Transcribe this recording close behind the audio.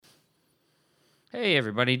Hey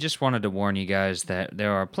everybody, just wanted to warn you guys that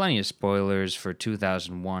there are plenty of spoilers for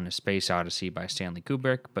 2001 A Space Odyssey by Stanley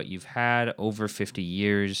Kubrick, but you've had over 50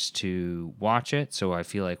 years to watch it, so I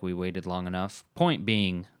feel like we waited long enough. Point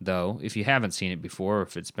being, though, if you haven't seen it before, or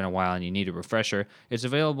if it's been a while and you need a refresher, it's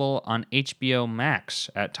available on HBO Max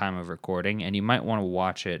at time of recording, and you might want to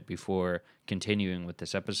watch it before continuing with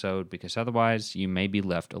this episode, because otherwise you may be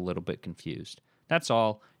left a little bit confused. That's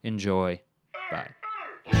all. Enjoy. Bye.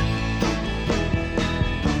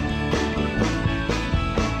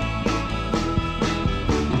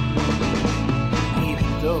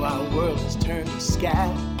 Though our world has turned to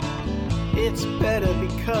sky, it's better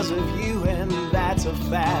because of you, and that's a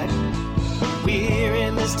fact. We're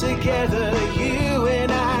in this together, you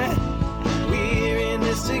and I. We're in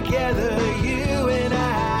this together, you and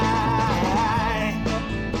I.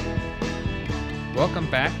 Welcome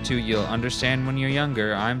back to You'll Understand When You're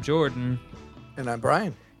Younger. I'm Jordan. And I'm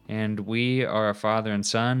Brian. And we are a father and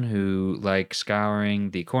son who like scouring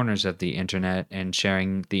the corners of the internet and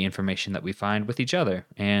sharing the information that we find with each other.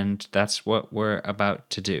 And that's what we're about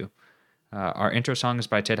to do. Our intro song is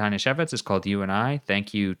by Ted Heineshevitz. It's called You and I.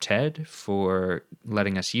 Thank you, Ted, for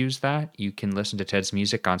letting us use that. You can listen to Ted's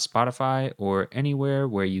music on Spotify or anywhere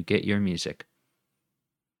where you get your music.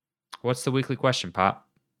 What's the weekly question, Pop?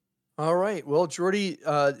 All right. Well, Jordy,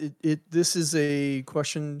 this is a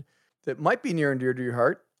question that might be near and dear to your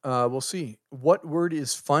heart. We'll see. What word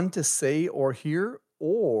is fun to say or hear,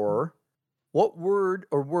 or what word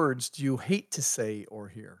or words do you hate to say or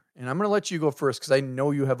hear? And I'm going to let you go first because I know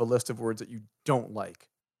you have a list of words that you don't like.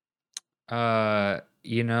 I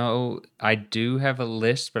do have a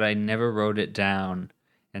list, but I never wrote it down.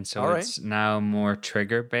 And so it's now more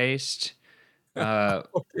trigger based.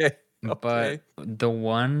 Okay. But the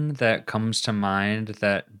one that comes to mind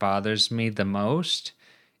that bothers me the most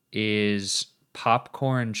is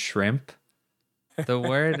popcorn shrimp. The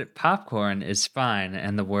word popcorn is fine,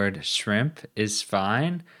 and the word shrimp is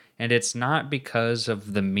fine. And it's not because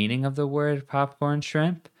of the meaning of the word popcorn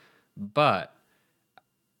shrimp, but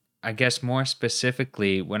I guess more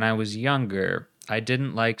specifically, when I was younger, I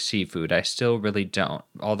didn't like seafood. I still really don't.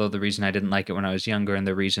 Although the reason I didn't like it when I was younger and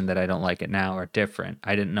the reason that I don't like it now are different.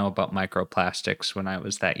 I didn't know about microplastics when I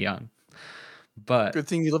was that young. But good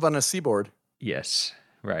thing you live on a seaboard. Yes,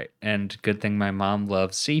 right. And good thing my mom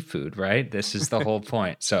loves seafood, right? This is the whole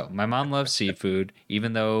point. So my mom loves seafood,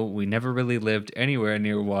 even though we never really lived anywhere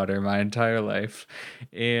near water my entire life.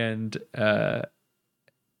 And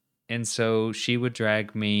so she would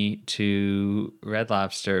drag me to Red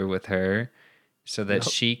Lobster with her so that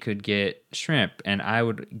she could get shrimp, and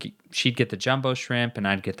she'd get the jumbo shrimp and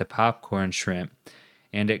I'd get the popcorn shrimp.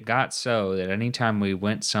 And it got so that anytime we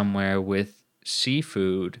went somewhere with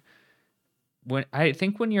seafood, when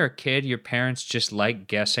you're a kid, your parents just like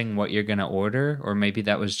guessing what you're going to order, or maybe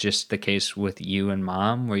that was just the case with you and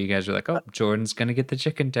Mom, where you guys were like, oh, Jordan's going to get the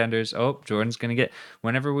chicken tenders. Oh, Jordan's going to get,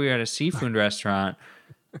 whenever we were at a seafood restaurant,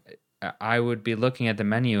 I would be looking at the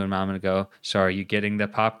menu and Mom would go, so are you getting the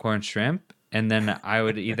popcorn shrimp? And then I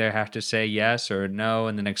would either have to say yes or no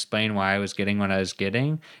and then explain why I was getting what I was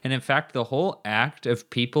getting. And in fact, the whole act of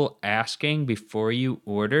people asking before you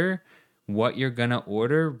order what you're going to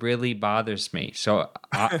order really bothers me. So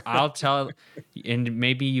I'll tell, and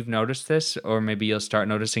maybe you've noticed this or maybe you'll start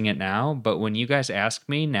noticing it now, but when you guys ask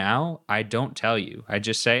me now, I don't tell you. I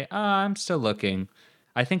just say, I'm still looking.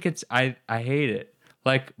 I think I hate it.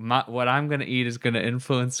 Like what I'm going to eat is going to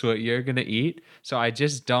influence what you're going to eat. So I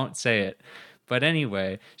just don't say it. But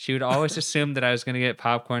anyway, she would always assume that I was going to get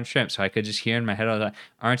popcorn shrimp. So I could just hear in my head, I was like,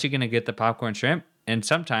 aren't you going to get the popcorn shrimp? And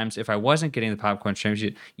sometimes if I wasn't getting the popcorn shrimp,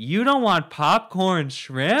 you don't want popcorn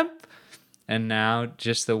shrimp? And now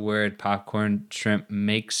just the word popcorn shrimp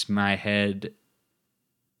makes my head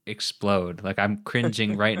explode. Like I'm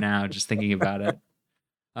cringing right now just thinking about it.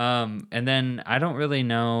 And then I don't really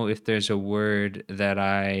know if there's a word that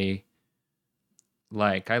I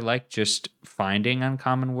like. I like just finding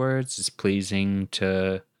uncommon words. It's pleasing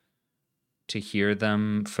to hear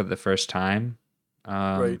them for the first time.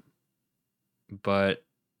 Right. But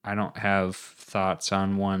I don't have thoughts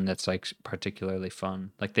on one that's like particularly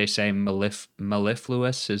fun. Like they say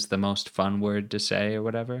mellifluous is the most fun word to say or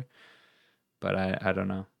whatever. But I don't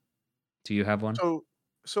know. Do you have one?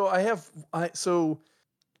 So I have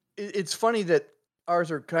it's funny that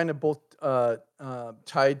ours are kind of both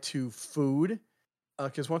tied to food.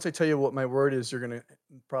 Because once I tell you what my word is, you're gonna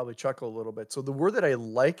probably chuckle a little bit. So the word that I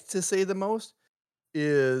like to say the most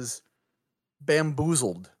is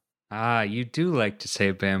bamboozled. Ah, you do like to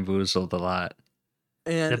say bamboozled a lot.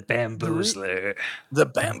 The And bamboozler. the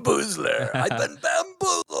bamboozler. I've been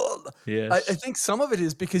bamboozled. I Yes. think some of it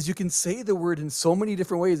is because you can say the word in so many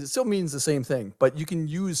different ways. It still means the same thing, but you can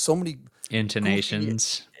use so many goofy,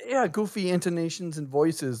 Intonations. goofy intonations and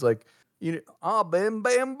voices like, been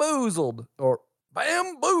bamboozled or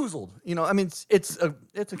bamboozled. I mean, it's a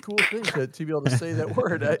cool thing to be able to say that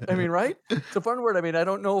word. I mean, right? It's a fun word. I mean, I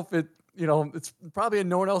don't know if it's probably in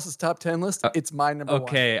no one else's top 10 list. It's my number one.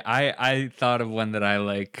 Okay, I thought of one that I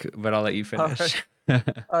like, but I'll let you All right. finish. All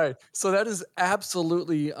right. So that is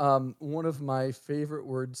absolutely one of my favorite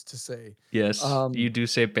words to say. Yes, Um, you do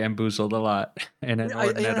say bamboozled a lot, an yeah,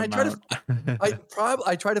 inordinate I try to amount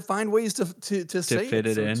I try to find ways to to say fit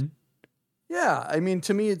it. it So it's in. yeah. I mean,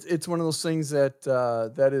 to me, it's one of those things that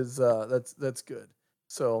that's good.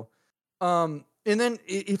 So, and then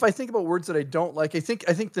if I think about words that I don't like, I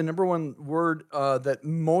think the number one word that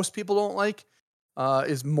most people don't like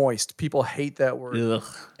is moist. People hate that word. Ugh,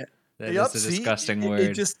 that is Yep. a See, disgusting it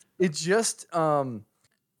word. just it just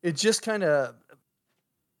kind of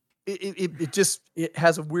it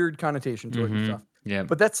has a weird connotation to it and Mm-hmm. stuff. Yeah.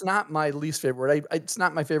 But that's not my least favorite word. It's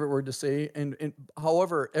not my favorite word to say. And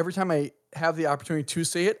however, every time I have the opportunity to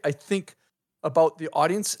say it, I think about the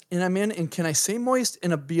audience and I'm in. And can I say moist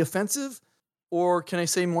and be offensive, or can I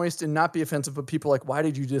say moist and not be offensive? But people are like, why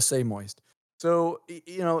did you just say moist? So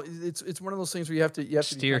it's one of those things where you have to be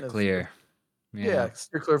Steer kind of clear. yeah, Yeah.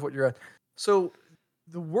 steer clear of what you're at. So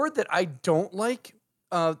the word that I don't like,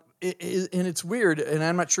 and it's weird, and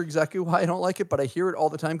I'm not sure exactly why I don't like it, but I hear it all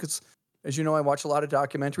the time because, as you know, I watch a lot of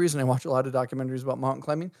documentaries, and I watch a lot of documentaries about mountain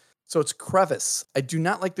climbing. So it's crevice. I do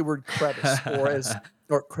not like the word crevice,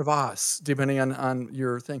 or crevasse, depending on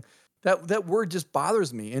your thing. That word just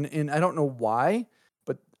bothers me, and I don't know why,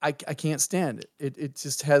 but I can't stand it. It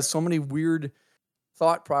just has so many weird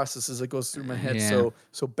thought processes that goes through my head. Yeah.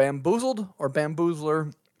 So bamboozled or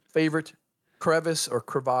bamboozler, favorite, crevice or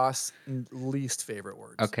crevasse, least favorite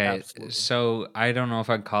words. Okay, Absolutely. so I don't know if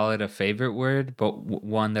I'd call it a favorite word, but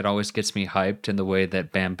one that always gets me hyped in the way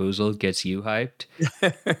that bamboozled gets you hyped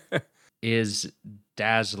is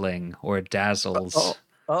dazzling or dazzles.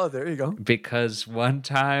 oh, there you go. Because one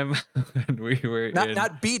time when we were in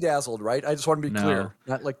Not bedazzled, right? I just want to be no, clear.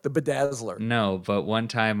 Not like the bedazzler. no, but one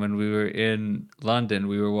time when we were in London,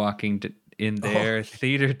 we were walking in Oh, their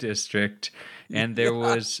theater district, and there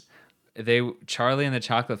yeah. was Charlie and the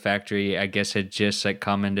Chocolate Factory, I guess, had just like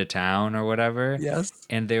come into town or whatever, Yes.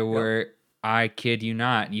 and there Yep. were, I kid you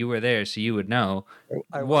not, you were there, so you would know,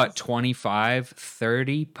 I what, was. 25,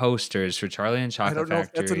 30 posters for Charlie and the I Chocolate don't know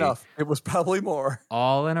if that's Factory, enough. It was probably more.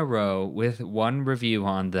 all in a row with one review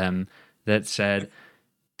on them that said,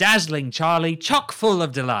 "Dazzling Charlie, chock full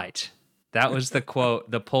of delight." That was the quote,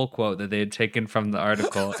 the pull quote that they had taken from the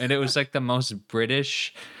article. And it was like the most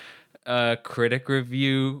British critic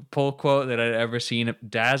review pull quote that I'd ever seen.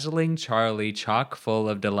 Dazzling Charlie, chock full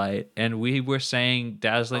of delight. And we were saying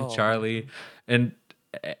Dazzling Oh my Charlie. And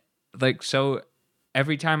like, so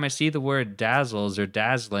every time I see the word dazzles or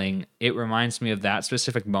dazzling, it reminds me of that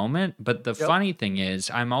specific moment. But the Yep. funny thing is,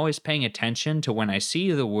 I'm always paying attention to when I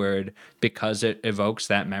see the word because it evokes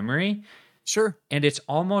that memory. Sure. And it's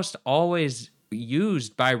almost always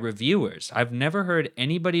used by reviewers. I've never heard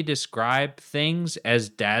anybody describe things as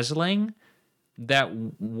dazzling that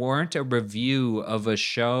weren't a review of a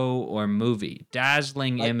show or movie.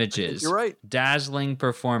 Dazzling I think you're images, right. dazzling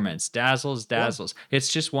performance, dazzles. Yeah.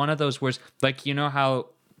 It's just one of those words. Like, you know how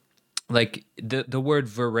like the word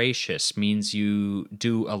voracious means you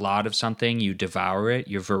do a lot of something, you devour it,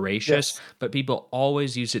 you're voracious, Yes. but people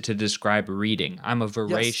always use it to describe reading. I'm a Yes.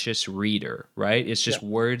 voracious reader, right? It's Yeah. just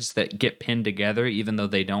words that get pinned together even though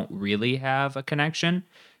they don't really have a connection.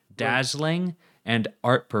 Right. Dazzling and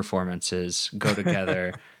art performances go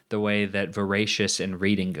together the way that voracious and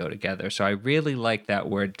reading go together. So I really like that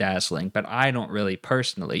word dazzling, but I don't really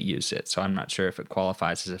personally use it, so I'm not sure if it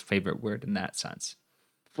qualifies as a favorite word in that sense.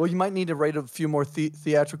 Well, you might need to write a few more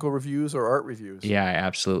theatrical reviews or art reviews. Yeah, I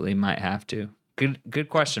absolutely might have to. Good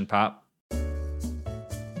question, Pop.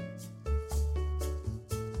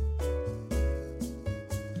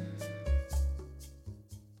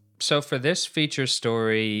 So for this feature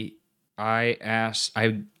story, I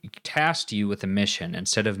tasked you with a mission.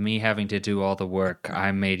 Instead of me having to do all the work,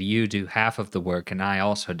 I made you do half of the work, and I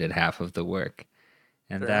also did half of the work.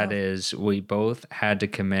 And Fair that enough. is, we both had to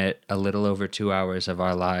commit a little over 2 hours of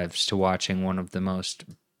our lives to watching one of the most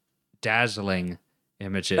dazzling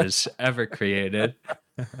images ever created.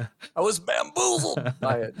 I was bamboozled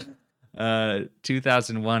by it.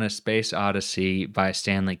 2001 A Space Odyssey by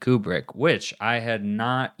Stanley Kubrick, which I had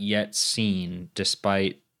not yet seen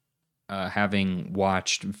despite having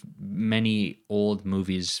watched many old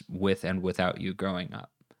movies with and without you growing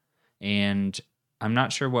up. And I'm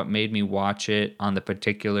not sure what made me watch it on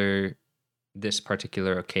this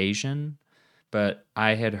particular occasion, but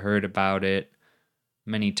I had heard about it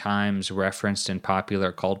many times referenced in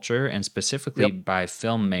popular culture and specifically Yep. by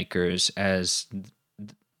filmmakers as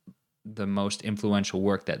the most influential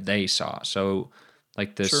work that they saw. So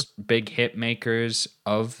like this Sure. big hit makers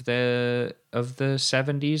of the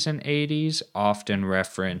 70s and 80s often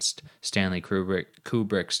referenced Stanley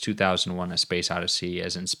Kubrick's 2001 A Space Odyssey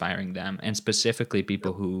as inspiring them, and specifically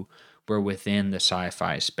people Yep. who were within the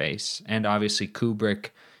sci-fi space. And obviously Kubrick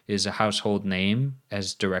is a household name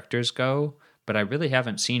as directors go, but I really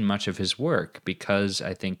haven't seen much of his work because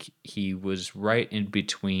I think he was right in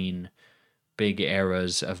between big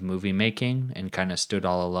eras of movie making and kind of stood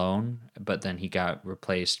all alone, but then he got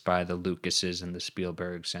replaced by the Lucases and the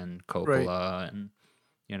Spielbergs and Right. Coppola and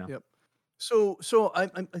Yep. So I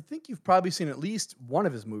think you've probably seen at least one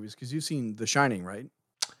of his movies because you've seen The Shining, right?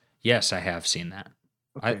 yes, I have seen that.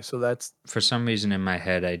 I Okay, so that's For some reason in my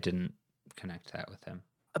head I didn't connect that with him.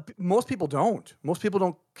 most people don't. Most people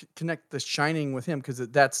don't connect The Shining with him because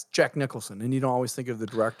that's Jack Nicholson, and you don't always think of the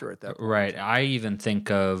director at that point in Right. time. I even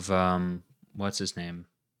think of what's his name?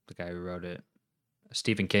 The guy who wrote it.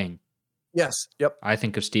 Stephen King. Yes. Yep. I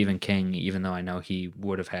think of Stephen King even though I know he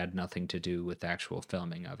would have had nothing to do with the actual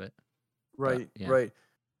filming of it. But Right. yeah. Right.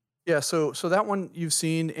 Yeah. So that one you've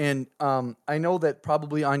seen, and I know that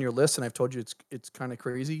probably on your list, and I've told you it's kind of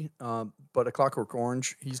crazy. But A Clockwork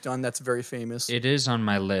Orange, he's done. That's very famous. It is on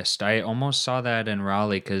my list. I almost saw that in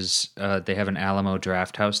Raleigh because they have an Alamo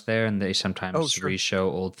Draft House there, and they Oh, sometimes sure. re-show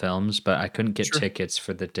old films. But I couldn't get Sure. tickets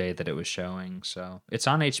for the day that it was showing, so it's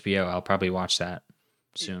on HBO. I'll probably watch that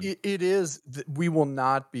soon. It is. We will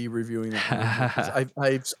not be reviewing that movie because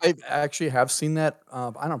I've actually have seen that.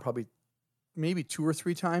 I don't know, probably maybe 2 or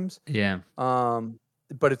 3 times. Yeah,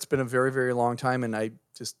 But it's been a very, very long time, and I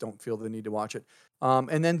just don't feel the need to watch it.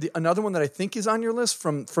 And then another one that I think is on your list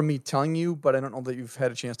from me telling you, but I don't know that you've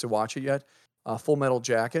had a chance to watch it yet. Full Metal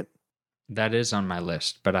Jacket. that is on my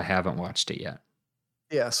list, but I haven't watched it yet.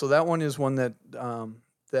 Yeah, so that one is one that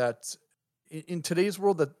that in today's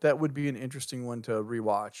world that would be an interesting one to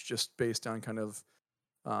rewatch, just based on kind of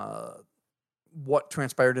uh, what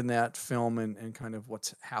transpired in that film and kind of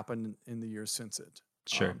what's happened in the years since it.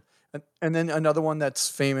 Sure. And then another one that's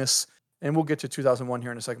famous, and we'll get to 2001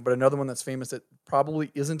 here in a second, but another one that's famous that probably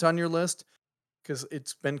isn't on your list because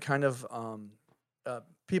it's been kind of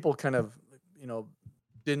people kind of you know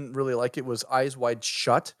didn't really like it was Eyes Wide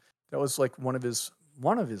Shut. That was like one of his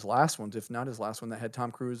last ones, if not his last one, that had Tom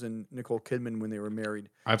Cruise and Nicole Kidman when they were married.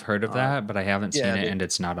 I've heard of Uh, that, but I haven't seen yeah, it, and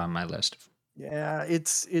it's not on my list. yeah,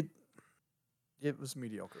 it was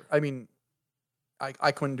mediocre. I mean,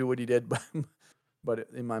 I couldn't do what he did, but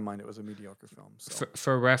in my mind, it was a mediocre film. So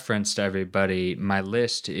For reference to everybody, my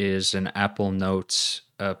list is an Apple Notes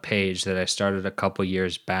page that I started a couple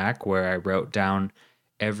years back where I wrote down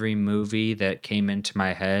every movie that came into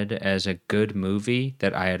my head as a good movie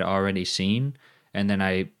that I had already seen. And then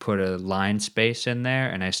I put a line space in there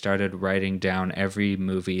and I started writing down every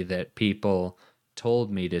movie that people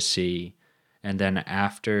told me to see. And then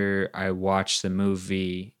after I watch the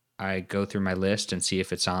movie, I go through my list and see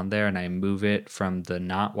if it's on there and I move it from the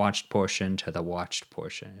not watched portion to the watched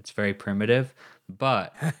portion. It's very primitive,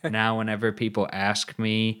 but now whenever people ask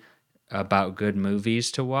me about good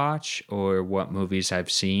movies to watch or what movies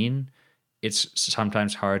I've seen, it's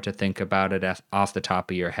sometimes hard to think about it off the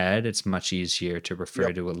top of your head. It's much easier to refer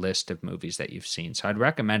yep, to a list of movies that you've seen. So I'd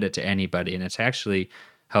recommend it to anybody, and it's actually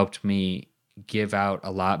helped me give out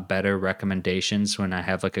a lot better recommendations when I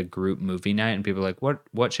have like a group movie night and people are like,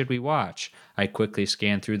 what should we watch? I quickly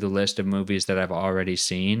scan through the list of movies that I've already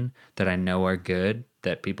seen that I know are good,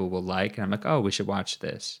 that people will like, and I'm like, oh, we should watch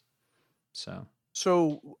this. So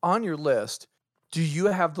so on your list, do you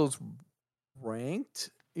have those ranked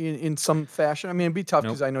in some fashion? I mean, it'd be tough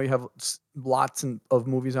because nope. I know you have lots of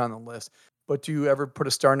movies on the list. But do you ever put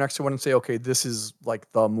a star next to one and say, okay, this is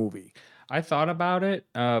like the movie? I thought about it,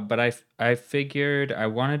 but I figured I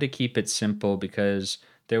wanted to keep it simple because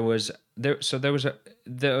there was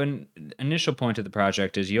initial point of the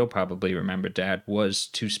project, as you'll probably remember, Dad, was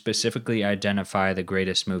to specifically identify the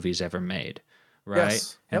greatest movies ever made, right?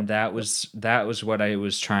 Yes. And Yep. that was what I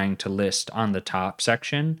was trying to list on the top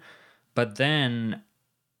section. But then,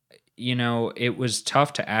 it was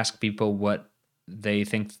tough to ask people what they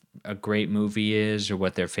think a great movie is or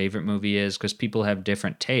what their favorite movie is because people have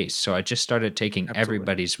different tastes. So I just started taking Absolutely.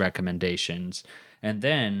 everybody's recommendations. And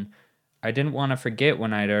then I didn't want to forget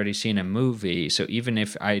when I'd already seen a movie. So even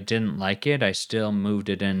if I didn't like it, I still moved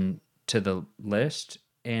it into to the list,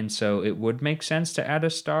 and so it would make sense to add a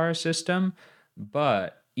star system.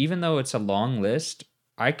 But even though it's a long list,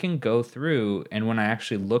 I can go through, and when I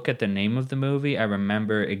actually look at the name of the movie, I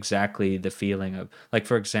remember exactly the feeling of, like,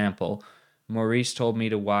 for example, Maurice told me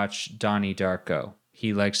to watch Donnie Darko.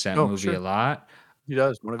 He likes that Oh, movie a sure. lot. He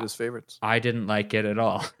does. One of his favorites. I didn't like it at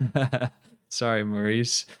all. Sorry,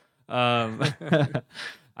 Maurice. Um,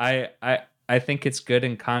 I think it's good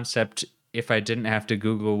in concept if I didn't have to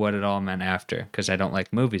Google what it all meant after, because I don't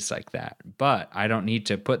like movies like that. But I don't need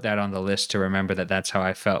to put that on the list to remember that that's how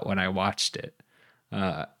I felt when I watched it.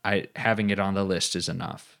 I having it on the list is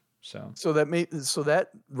enough. So So that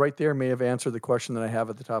right there may have answered the question that I have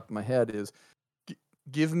at the top of my head is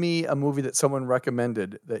give me a movie that someone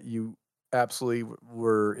recommended that you absolutely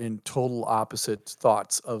were in total opposite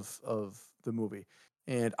thoughts of the movie.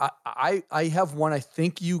 And I have one I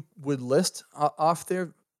think you would list off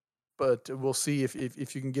there, but we'll see if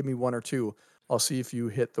you can give me one or two. I'll see if you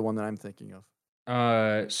hit the one that I'm thinking of.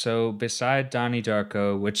 so beside Donnie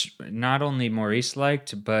Darko, which not only Maurice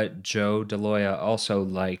liked, but Joe DeLoya also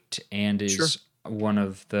liked, and Sure. is one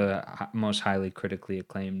of the most highly critically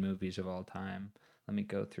acclaimed movies of all time. Let me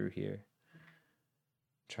go through here.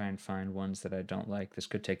 Try and find ones that I don't like. This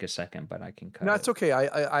could take a second, but I can cut No, it. it's okay.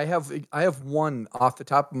 I have one off the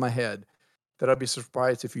top of my head that I'd be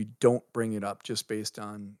surprised if you don't bring it up just based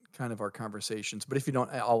on kind of our conversations. But if you don't,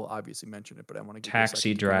 I'll obviously mention it. But I want to give you a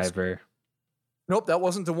Taxi second to kind of. Driver. Nope, that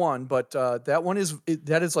wasn't the one. But that one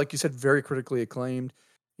that is like you said, very critically acclaimed.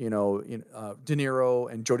 De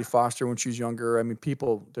Niro and Jodie Foster when she was younger. I mean,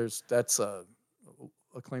 that's a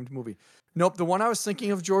acclaimed movie. Nope, the one I was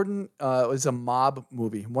thinking of, Jordan, is a mob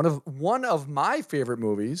movie. One of my favorite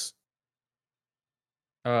movies.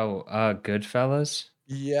 Oh, Goodfellas.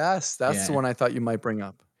 Yes, that's the Yeah. one I thought you might bring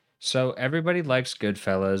up. So everybody likes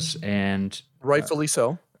Goodfellas, and Rightfully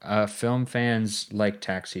so. film fans like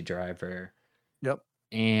Taxi Driver. Yep.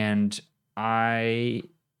 And I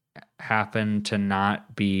happen to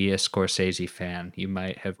not be a Scorsese fan. You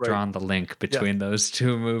might have Right. drawn the link between those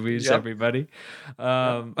two movies, Yep. everybody.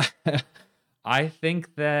 I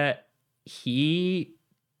think that he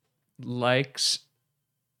likes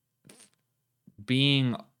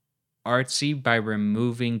being artsy by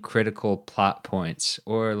removing critical plot points,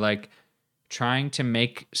 or like trying to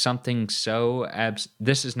make something so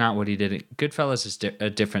this is not what he did. Goodfellas is a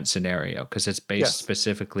different scenario because it's based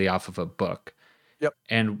specifically off of a book. Yep.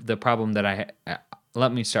 And the problem that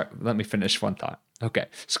let me finish one thought. Okay.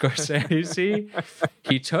 Scorsese,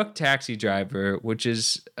 he took Taxi Driver, which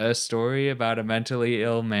is a story about a mentally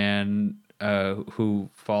ill man who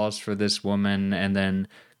falls for this woman and then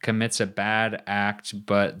commits a bad act,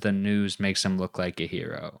 but the news makes him look like a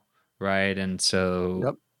hero, right? And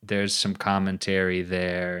so there's some commentary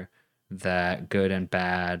there that good and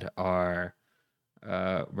bad are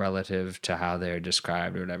relative to how they're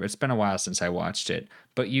described or whatever. It's been a while since I watched it,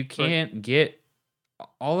 but you can't get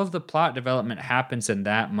all of the plot development happens in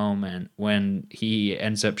that moment when he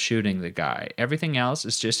ends up shooting the guy. Everything else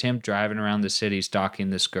is just him driving around the city stalking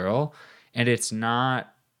this girl, and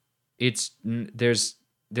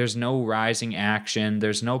there's no rising action.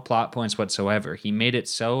 There's no plot points whatsoever. He made it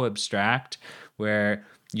so abstract where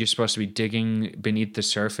you're supposed to be digging beneath the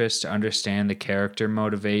surface to understand the character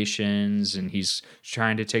motivations, and he's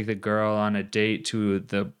trying to take the girl on a date to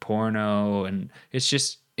the porno, and it's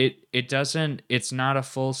just it's not a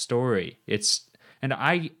full story. And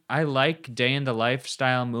I like day in the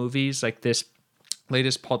lifestyle movies like this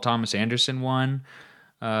latest Paul Thomas Anderson one.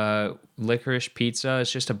 Licorice Pizza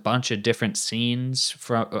is just a bunch of different scenes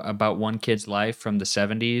about one kid's life from the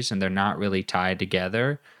 70s, and they're not really tied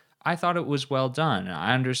together. I thought it was well done.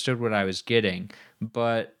 I understood what I was getting,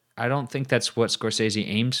 but I don't think that's what Scorsese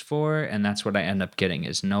aims for, and that's what I end up getting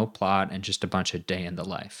is no plot and just a bunch of day in the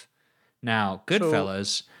life. Now,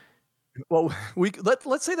 Goodfellas. Well,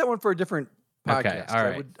 let's say that one for a different podcast. Okay, all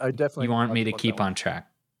right. I definitely. You want me to keep on track,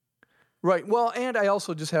 right? Well, and I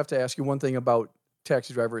also just have to ask you one thing about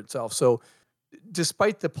Taxi Driver itself. So,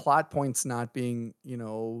 despite the plot points not being,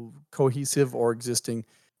 cohesive or existing,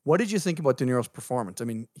 what did you think about De Niro's performance? I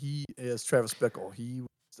mean, he is Travis Bickle.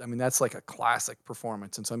 That's like a classic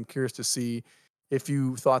performance, and so I'm curious to see if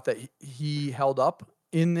you thought that he held up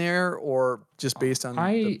in there, or just based on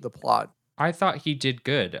the plot. I thought he did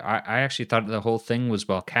good. I actually thought the whole thing was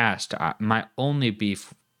well cast. My only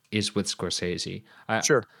beef is with Scorsese.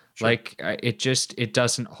 Sure. Like it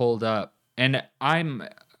doesn't hold up. And I'm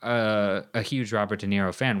a huge Robert De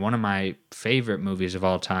Niro fan. One of my favorite movies of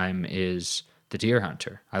all time is The Deer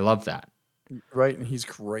Hunter. I love that. Right, and he's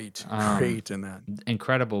great. Um, Great in that.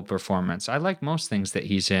 incredible performance. I like most things that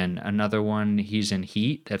he's in. Another one, he's in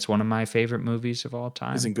Heat. That's one of my favorite movies of all He's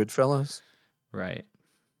time. in Goodfellas Right.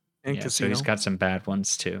 and Yeah, so he's Casino. got some bad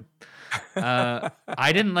ones too.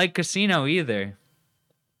 I didn't like Casino either.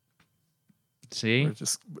 We're See?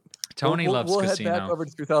 just Tony loves we'll head back Casino. over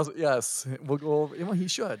to 2000. Yes, we'll go over. Well, he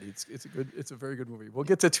should. It's a very good movie. We'll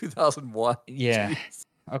get to 2001. Yeah. Jeez.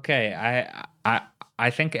 Okay, I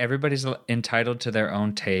think everybody's entitled to their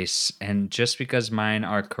own tastes, and just because mine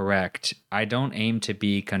are correct, I don't aim to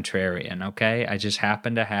be contrarian, okay? I just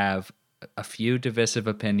happen to have a few divisive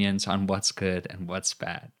opinions on what's good and what's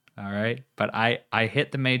bad, all right? But I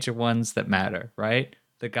hit the major ones that matter, right?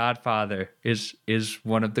 The Godfather is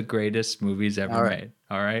one of the greatest movies ever All right. made,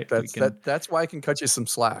 all right? That's why I can cut you some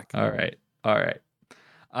slack. All right. All right.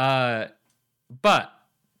 But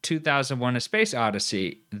 2001 A Space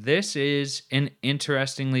Odyssey, this is an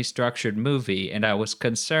interestingly structured movie, and I was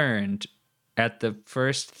concerned at the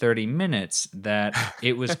first 30 minutes that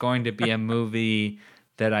it was going to be a movie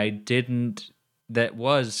that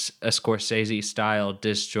was a Scorsese style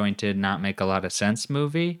disjointed, not make a lot of sense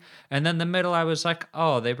movie. And then the middle, I was like,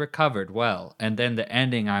 oh, they recovered well. And then the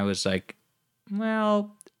ending, I was like,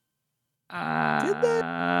 well, got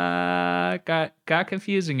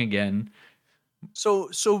confusing again. So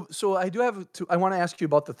I do have to. I want to ask you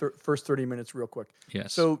about the first 30 minutes real quick.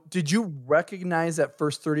 Yes. So did you recognize that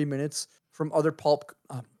first 30 minutes from other pop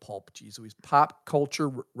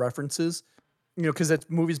culture references? You know, because that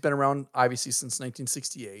movie's been around obviously since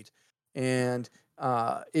 1968, and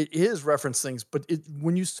it is reference things. But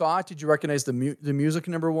when you saw it, did you recognize the music?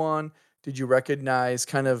 Number one, did you recognize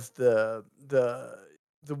kind of the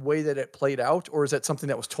way that it played out, or is that something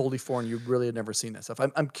that was totally foreign? You really had never seen that stuff.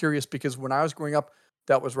 I'm curious because when I was growing up,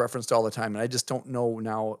 that was referenced all the time, and I just don't know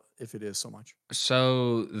now if it is so much.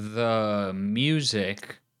 So the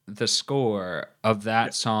music, the score of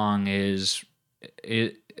that song is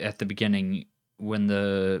at the beginning when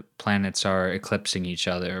the planets are eclipsing each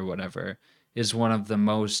other or whatever, is one of the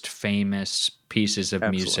most famous pieces of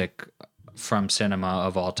music from cinema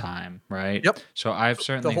of all time, right? Yep. So I've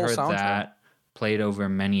certainly heard soundtrack. that played over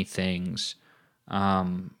many things.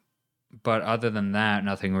 But other than that,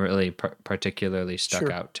 nothing really particularly stuck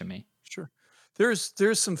out to me. Sure.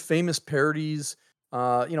 There's some famous parodies.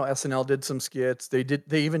 SNL did some skits. They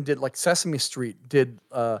even did like Sesame Street did.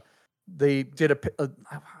 They did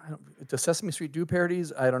does Sesame Street do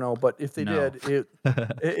parodies? I don't know, but if they did,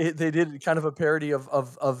 they did kind of a parody of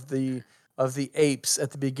the apes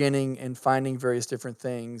at the beginning and finding various different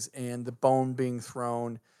things and the bone being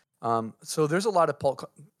thrown. So there's a lot of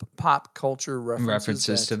pop culture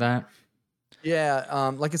references to that.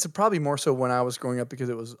 Yeah, like I said, probably more so when I was growing up because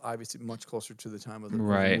it was obviously much closer to the time of the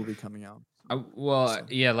movie coming out.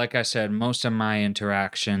 Yeah, like I said, most of my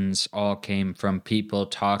interactions all came from people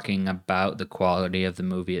talking about the quality of the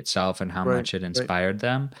movie itself and how much it inspired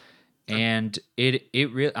them. And it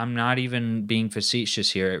really, I'm not even being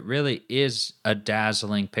facetious here. It really is a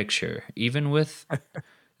dazzling picture, even with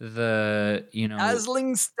the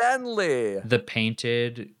Dazzling Stanley, the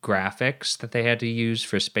painted graphics that they had to use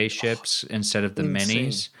for spaceships instead of the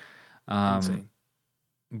minis.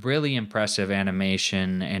 Really impressive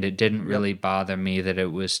animation, and it didn't really bother me that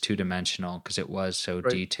it was two-dimensional because it was so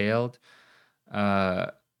detailed.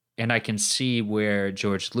 And I can see where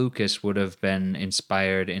George Lucas would have been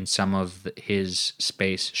inspired in some of his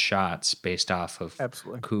space shots based off of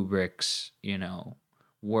Kubrick's,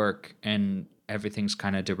 work, and everything's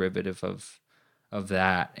kind of derivative of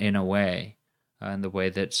that in a way, and the way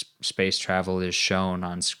that space travel is shown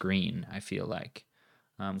on screen, I feel like.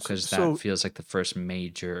 Because that feels like the first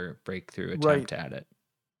major breakthrough attempt at it.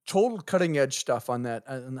 Total cutting edge stuff on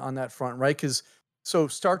that front, right? Because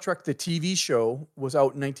Star Trek, the TV show, was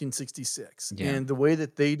out in 1966, and the way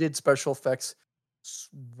that they did special effects is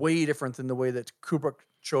way different than the way that Kubrick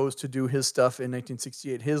chose to do his stuff in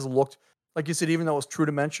 1968. His looked, like you said, even though it was true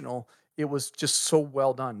dimensional, it was just so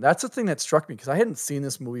well done. That's the thing that struck me because I hadn't seen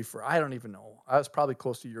this movie for, I don't even know. I was probably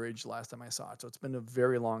close to your age the last time I saw it, so it's been a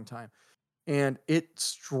very long time. And it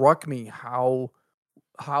struck me how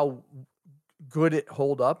good it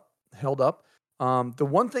held up. The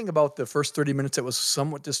one thing about the first 30 minutes that was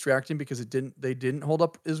somewhat distracting because they didn't hold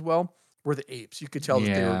up as well were the apes. You could tell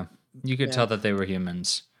that tell that they were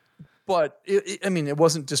humans. But it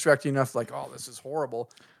wasn't distracting enough. Like, oh, this is horrible.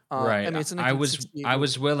 Right. I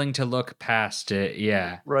was willing to look past it.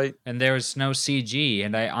 Yeah. Right. And there was no CG,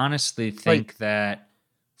 and I honestly think that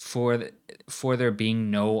for there being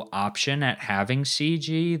no option at having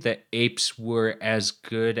CG, the apes were as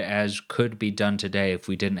good as could be done today if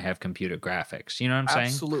we didn't have computer graphics. You know what I'm saying?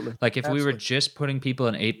 Absolutely. Like if we were Absolutely. just putting people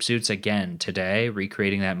in ape suits again today,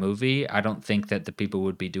 recreating that movie, I don't think that the people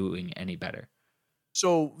would be doing any better.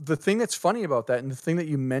 So the thing that's funny about that, and the thing that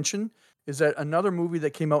you mentioned, is that another movie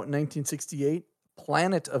that came out in 1968,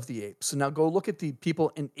 Planet of the Apes. So now go look at the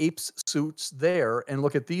people in apes suits there, and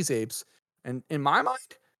look at these apes. And in my mind,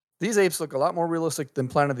 these apes look a lot more realistic than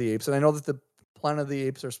Planet of the Apes. And I know that the Planet of the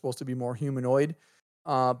Apes are supposed to be more humanoid,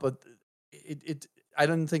 but I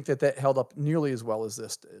didn't think that that held up nearly as well as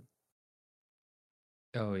this did.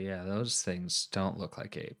 Oh yeah, those things don't look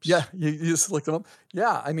like Yeah, apes. you just looked them up.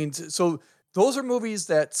 Yeah, I mean, so those are movies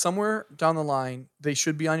that somewhere down the line they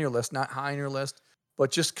should be on your list, not high on your list,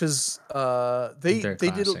 but just because They're they did,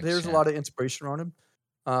 classics, there's a yeah. lot of inspiration around them,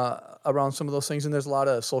 around some of those things, and there's a lot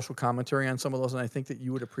of social commentary on some of those, and I think that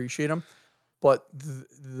you would appreciate them. But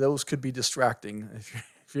those could be distracting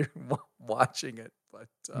if you're watching it. But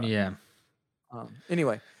Yeah.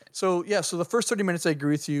 anyway, so yeah, so the first 30 minutes, I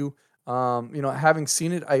agree with you. Having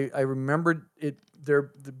seen it, I remembered it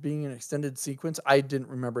there being an extended sequence. I didn't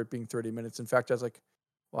remember it being 30 minutes. In fact, I was like,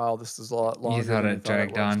 wow, this is a lot You longer thought than I it thought it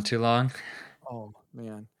dragged on was. too long? Oh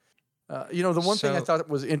man. The one thing I So thought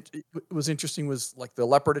was interesting was like the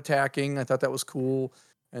leopard attacking. I thought that was cool,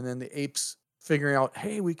 and then the apes figuring out,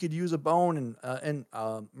 hey, we could use a bone and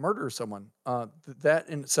murder someone. That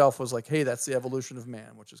in itself was like, hey, that's the evolution of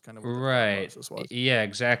man, which is kind of what the thought right. process was. Yeah,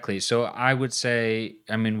 exactly. So I would say,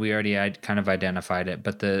 I mean, we already kind of identified it,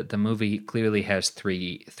 but the movie clearly has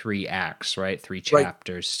three acts, right? Three Right.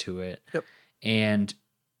 chapters to it. Yep. And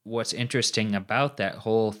what's interesting about that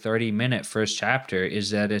whole 30-minute first chapter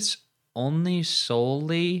is that it's only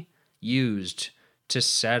solely used to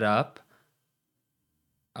set up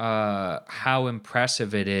how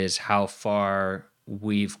impressive it is how far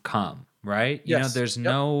we've come, right? Yes. There's Yep.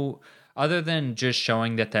 no other than just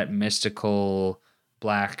showing that mystical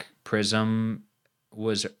black prism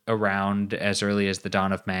was around as early as the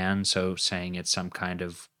dawn of man, so saying it's some kind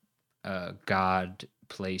of god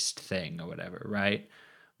placed thing or whatever, right? Or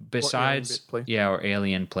alien Besides, play. yeah, or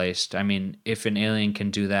alien placed. I mean, if an alien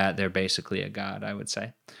can do that, they're basically a god, I would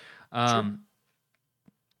say. Sure. um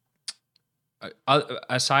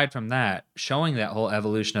Aside from that, showing that whole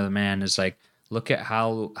evolution of the man is like, look at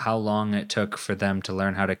how long it took for them to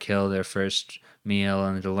learn how to kill their first meal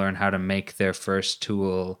and to learn how to make their first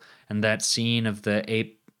tool. And that scene of the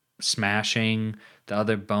ape smashing the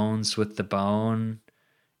other bones with the bone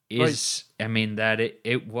Right. is, I mean, that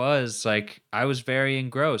it was like, I was very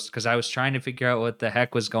engrossed because I was trying to figure out what the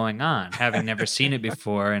heck was going on, having never seen it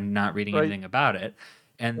before and not reading Right. anything about it.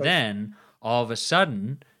 And Right. then all of a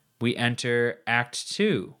sudden we enter Act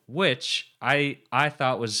Two, which I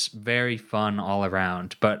thought was very fun all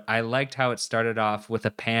around. But I liked how it started off with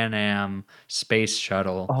a Pan Am space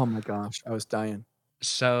shuttle. Oh my gosh, I was dying.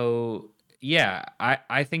 So yeah,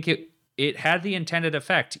 I think it had the intended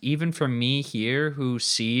effect, even for me here, who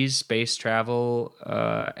sees space travel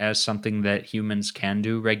as something that humans can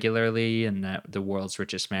do regularly, and that the world's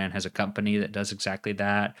richest man has a company that does exactly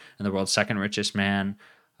that, and the world's second richest man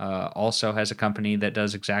also has a company that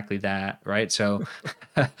does exactly that, right? So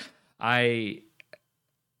I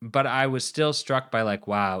but I was still struck by, like,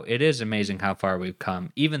 wow, it is amazing how far we've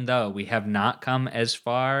come, even though we have not come as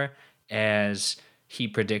far as he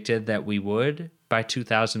predicted that we would by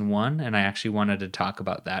 2001. And I actually wanted to talk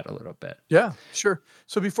about that a little bit. Yeah, sure.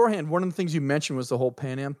 So beforehand, one of the things you mentioned was the whole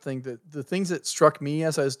Pan Am thing. The things that struck me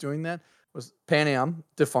as I was doing that was Pan Am,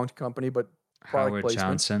 defunct company, but product Howard placement.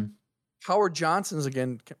 Johnson. Howard Johnson's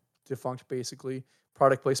again defunct, basically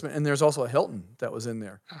product placement, and there's also a Hilton that was in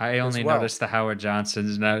there I as only well. noticed the Howard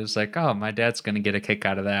Johnsons, and I was like, oh, my dad's going to get a kick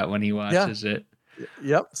out of that when he watches it.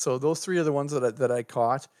 Yep. So those three are the ones that I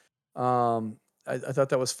caught. I thought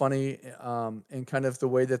that was funny, and kind of the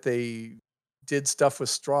way that they did stuff with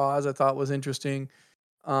straws, I thought was interesting.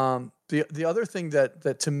 The other thing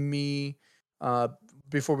that to me, uh,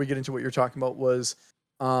 before we get into what you're talking about, was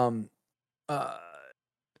um, uh,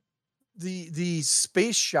 the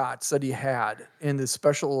space shots that he had and the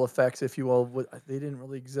special effects, if you will. They didn't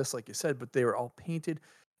really exist, like you said, but they were all painted,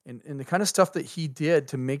 and the kind of stuff that he did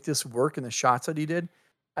to make this work and the shots that he did.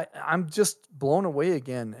 I'm just blown away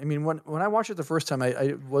again. I mean, when I watched it the first time,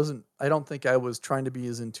 I don't think I was trying to be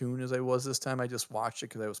as in tune as I was this time. I just watched it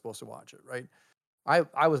because I was supposed to watch it, right?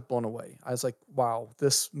 I was blown away. I was like, wow,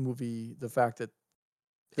 this movie, the fact that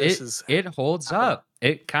this is It holds happening. up.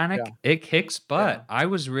 It kind of Yeah, it kicks yeah, butt. I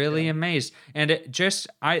was really yeah. amazed. And it just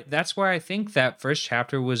I that's why I think that first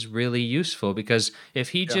chapter was really useful, because if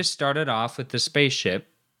he Yeah. just started off with the spaceship,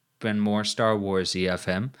 been more Star Warsy of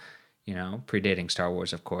him, predating Star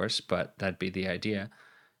Wars, of course, but that'd be the idea.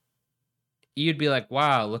 You'd be like,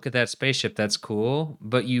 wow, look at that spaceship. That's cool.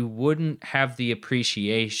 But you wouldn't have the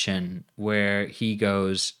appreciation where he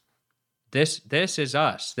goes, this is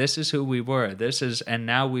us. This is who we were. And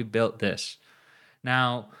now we built this.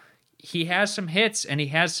 Now, he has some hits and he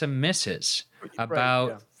has some misses Right. about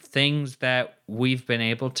Yeah. things that we've been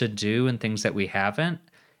able to do and things that we haven't.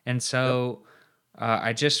 And so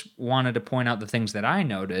I just wanted to point out the things that I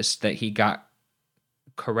noticed that he got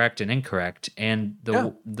correct and incorrect. And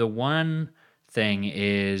the one thing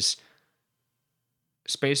is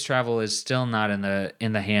space travel is still not in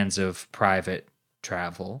the hands of private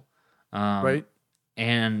travel. Right.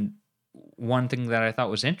 And one thing that I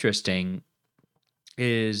thought was interesting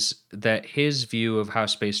is that his view of how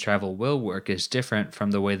space travel will work is different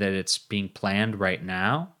from the way that it's being planned right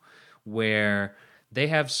now, where they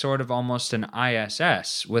have sort of almost an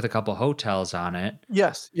ISS with a couple hotels on it,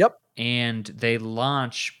 Yes. Yep. and they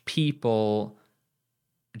launch people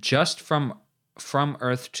just from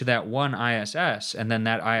Earth to that one ISS, and then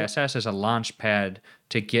that ISS is a launch pad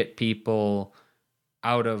to get people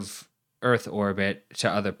out of Earth orbit to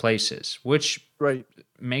other places, which Right.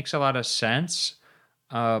 makes a lot of sense.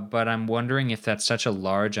 But I'm wondering if that's such a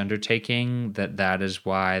large undertaking that is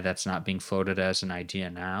why that's not being floated as an idea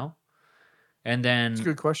now. And It's a then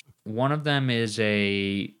good question. one of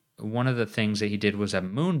the things that he did was a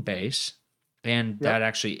moon base, and Yep. that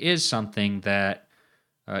actually is something that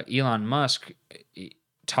Elon Musk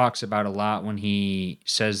talks about a lot when he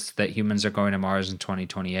says that humans are going to Mars in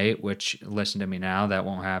 2028, which, listen to me now, that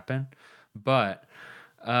won't happen. But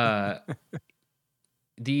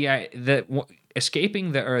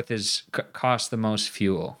escaping the Earth costs the most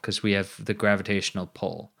fuel because we have the gravitational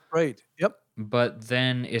pull. Right. Yep. But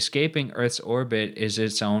then escaping Earth's orbit is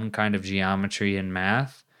its own kind of geometry and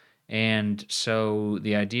math. And so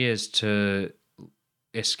the idea is to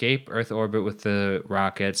escape Earth orbit with the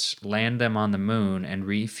rockets, land them on the moon, and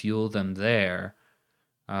refuel them there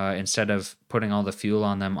instead of putting all the fuel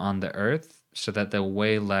on them on the Earth, so that they'll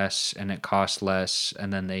weigh less and it costs less,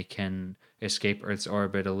 and then they can escape Earth's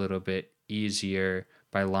orbit a little bit easier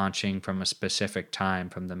by launching from a specific time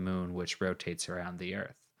from the moon, which rotates around the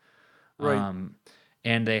Earth. Right.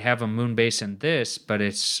 And they have a moon base in this, but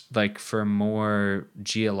it's like for more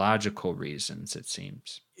geological reasons, it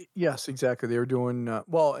seems. Yes, exactly. They were doing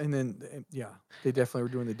well, and then they definitely were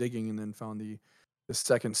doing the digging, and then found the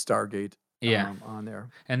second Stargate Yeah. on there.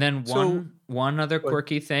 And then So, one other go ahead.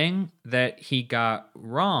 quirky thing that he got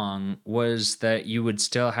wrong was that you would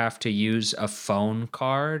still have to use a phone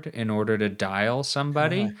card in order to dial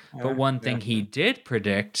somebody. But one thing he did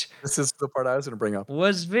predict This is the part I was going to bring up.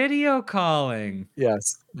 was video calling,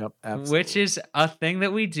 Yes. Yep. Absolutely. which is a thing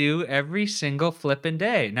that we do every single flippin'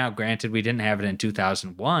 day. Now, granted, we didn't have it in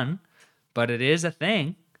 2001, but it is a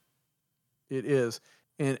thing. It is,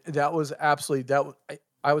 and that was absolutely that.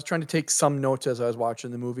 I was trying to take some notes as I was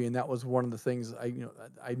watching the movie, and that was one of the things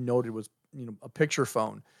I noted was a picture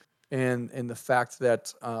phone, and the fact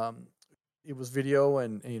that it was video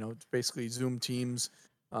and it's basically Zoom Teams,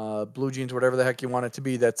 Blue Jeans, whatever the heck you want it to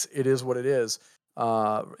be. It is what it is.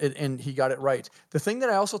 And he got it right. The thing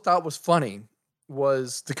that I also thought was funny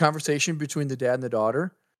was the conversation between the dad and the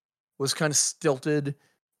daughter was kind of stilted,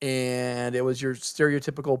 and it was your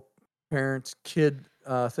stereotypical parent kid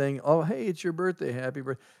thing. Oh, hey, it's your birthday, happy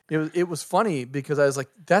birthday. It was funny because I was like,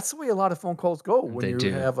 that's the way a lot of phone calls go when They you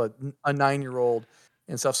do. have a 9-year-old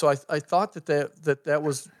and stuff. So I thought that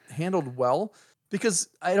was handled well, because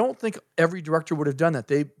I don't think every director would have done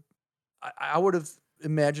that. I would have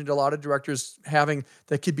imagined a lot of directors having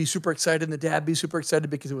that kid be super excited and the dad be super excited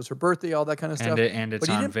because it was her birthday, all that kind of stuff. And it's But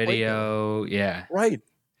he on didn't play it that way. video. Yeah. Right.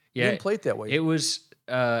 He Yeah. didn't play it that way. It was,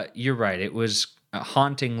 you're right. It was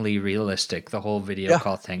hauntingly realistic, the whole video Yeah.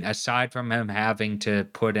 call thing, aside from him having to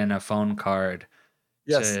put in a phone card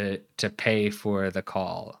Yes. to pay for the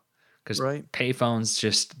call. Because Right. payphones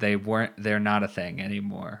they're not a thing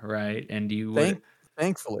anymore, right? And you would,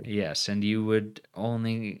 Thankfully. yes, and you would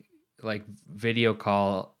only like video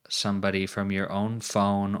call somebody from your own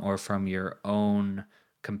phone or from your own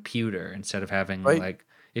computer instead of having Right. like,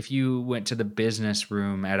 if you went to the business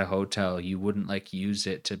room at a hotel, you wouldn't like use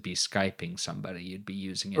it to be Skyping somebody. You'd be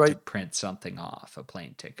using it to Right. print something off, a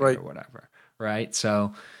plane ticket Right. or whatever, right?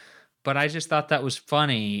 So, but I just thought that was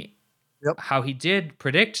funny Yep. how he did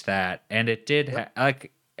predict that, and it did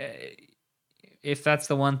if that's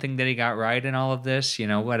the one thing that he got right in all of this,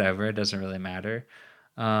 whatever, it doesn't really matter.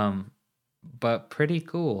 But pretty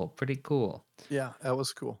cool. Yeah, that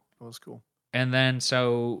was cool. That was cool. And then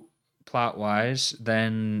so plot wise,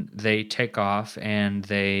 then they take off and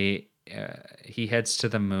he heads to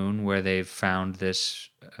the moon where they've found this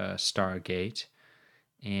Stargate,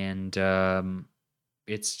 and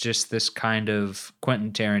it's just this kind of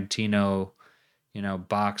Quentin Tarantino,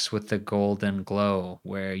 box with the golden glow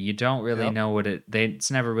where you don't really Yep. know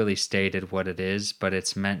it's never really stated what it is, but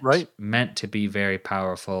it's Right. meant to be very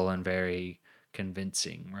powerful and very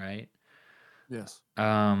convincing, right? Yes.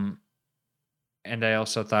 Um, and I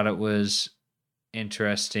also thought it was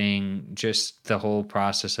interesting just the whole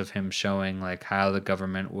process of him showing like how the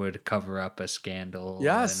government would cover up a scandal in a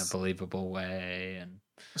Yes. believable way. And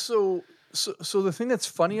So the thing that's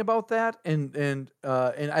funny about that, and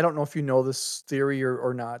I don't know if you know this theory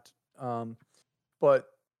or not, but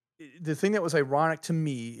the thing that was ironic to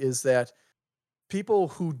me is that people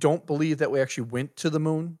who don't believe that we actually went to the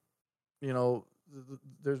moon,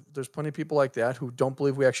 there's plenty of people like that who don't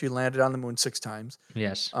believe we actually landed on the moon 6 times.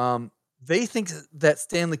 yes, Um, they think that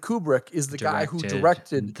Stanley Kubrick is the guy who directed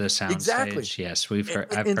directed the exactly. soundstage. Yes, A-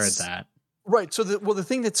 a- I've and heard s- that. Right. So the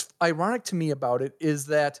thing that's ironic to me about it is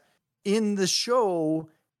that in the show,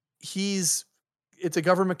 he's it's a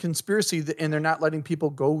government conspiracy and they're not letting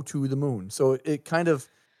people go to the moon. So it kind of,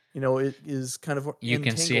 it is kind of You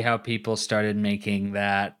can see entangled. how people started making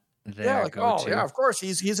that Yeah, their like, oh yeah, go-to. of course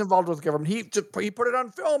he's involved with the government. He put it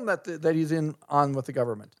on film that he's in on with the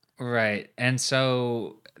government. Right. And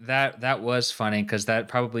so that was funny because that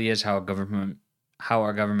probably is how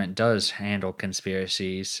our government does handle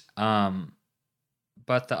conspiracies.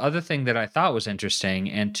 But the other thing that I thought was interesting,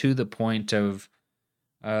 and to the point of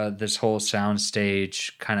this whole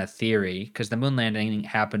soundstage kind of theory, because the moon landing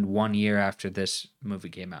happened 1 year after this movie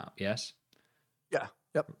came out. Yes. Yeah.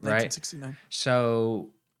 Yep. Right. 1969.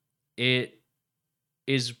 So it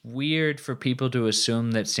is weird for people to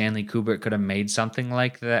assume that Stanley Kubrick could have made something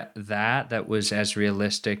like that was as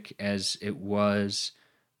realistic as it was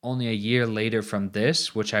only a year later from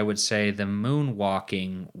this, which I would say the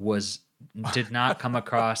moonwalking did not come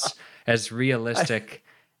across as I realistic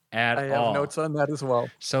I at have notes all. on that as well.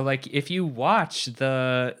 So like if you watch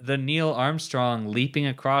the Neil Armstrong leaping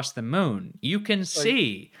across the moon, you can Like,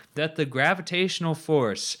 see that the gravitational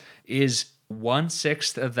force is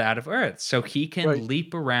 1/6 of that of Earth. So he right. can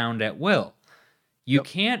leap around at will. You Yep.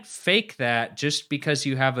 can't fake that just because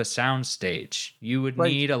you have a sound stage. You would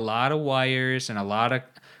Right. need a lot of wires and a lot of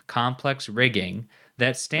complex rigging that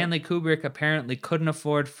Yep. Stanley Kubrick apparently couldn't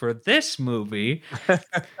afford for this movie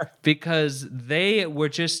because they were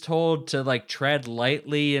just told to like tread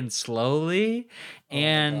lightly and slowly, Oh my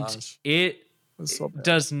and gosh. it It was so bad.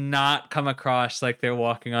 does not come across like they're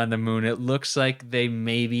walking on the moon. It looks like they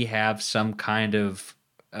maybe have some kind of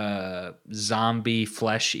zombie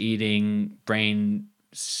flesh eating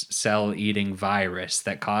cell eating virus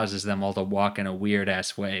that causes them all to walk in a weird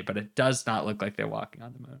ass way, but it does not look like they're walking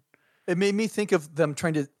on the moon. It made me think of them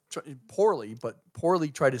trying to poorly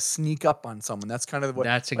try to sneak up on someone. That's kind of what,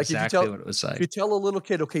 That's like, exactly what it was if you like. tell a little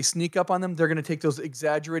kid, okay, sneak up on them, they're going to take those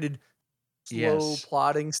exaggerated, slow Yes.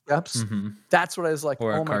 plodding steps. Hmm. That's what I was like.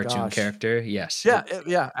 Or a Oh my cartoon gosh. character. Yes. Yeah.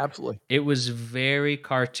 Yeah. Absolutely. It was very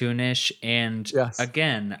cartoonish, and Yes.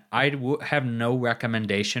 again, I have no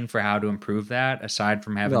recommendation for how to improve that aside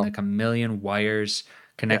from having No. like a million wires Yeah.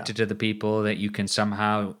 connected to the people that you can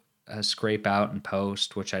somehow scrape out and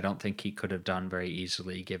post, which I don't think he could have done very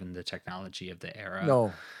easily given the technology of the era.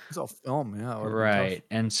 No. It's all film. Yeah. It would have been tough. Right.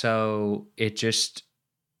 And so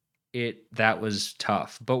that was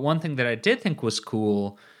tough. But one thing that I did think was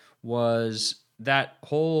cool was that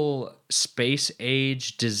whole space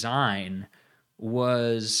age design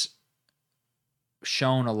was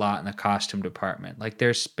shown a lot in the costume department. Like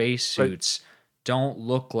their spacesuits don't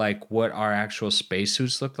look like what our actual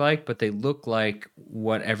spacesuits look like, but they look like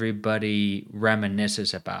what everybody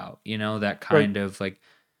reminisces about. That kind of like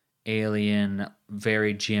alien,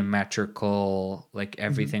 very geometrical, like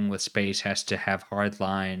everything with space has to have hard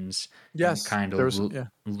lines and Yes. kind of There's, yeah.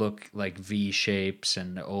 look like V shapes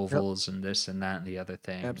and Yep. ovals and this and that and the other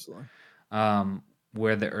thing. Absolutely.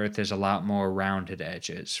 Where the Earth is a lot more rounded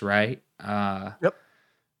edges, right? Yep.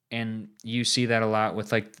 And you see that a lot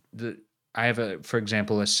with like I have for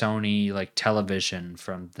example, a Sony like television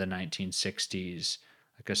from the 1960s,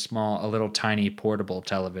 like a little tiny portable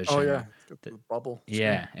television. Oh yeah. It's got the bubble.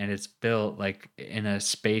 Yeah, and it's built like in a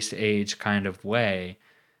space age kind of way.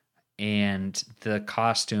 And the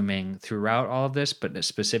costuming throughout all of this, but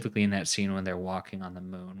specifically in that scene when they're walking on the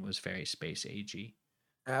moon, was very space agey.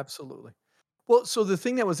 Absolutely. Well, so the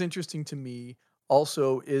thing that was interesting to me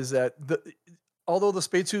also is that although the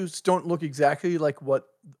spacesuits don't look exactly like what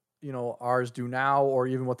ours do now, or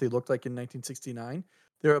even what they looked like in 1969,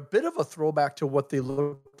 they're a bit of a throwback to what they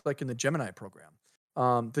looked like in the Gemini program.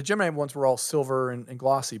 The Gemini ones were all silver and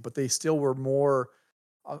glossy, but they still were more,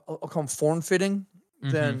 I'll call them form fitting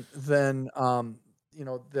Mm-hmm. than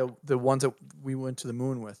the ones that we went to the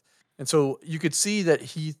moon with. And so you could see that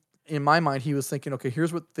in my mind, he was thinking, okay,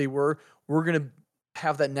 here's what they were. We're gonna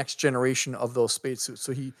have that next generation of those spacesuits.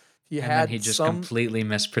 So he And then he had just some. completely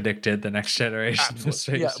mispredicted the next generation of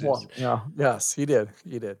Absolutely. Yeah. spacesuits. Well, yeah. Yes, he did.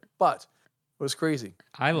 He did. But it was crazy.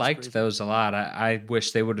 I It was liked crazy. those a lot. I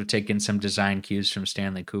wish they would have taken some design cues from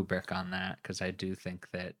Stanley Kubrick on that, because I do think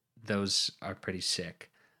that those are pretty sick.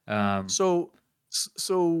 So,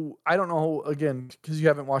 so I don't know again because you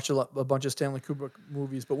haven't watched a bunch of Stanley Kubrick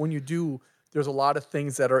movies, but when you do, there's a lot of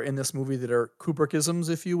things that are in this movie that are Kubrickisms,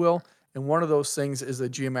 if you will. And one of those things is a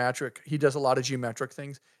geometric. He does a lot of geometric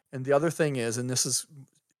things. And the other thing is, and this is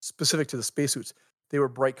specific to the spacesuits, they were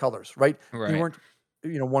bright colors, right? They Right. weren't,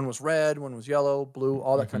 one was red, one was yellow, blue,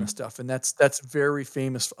 all that kind Mhm. of stuff. And that's very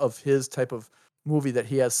famous of his type of movie that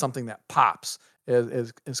he has something that pops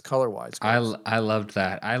as color wise goes. I loved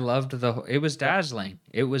that. I loved it was Yep. dazzling.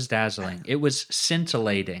 It was dazzling. It was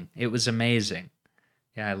scintillating. It was amazing.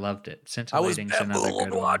 Yeah, I loved it. I was Scintillating's another bamboozled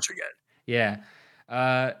good one. watching it. Yeah.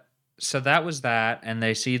 Uh, so that was that, and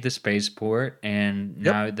they see the spaceport, and Yep.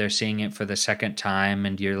 now they're seeing it for the second time,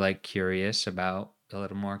 and you're like a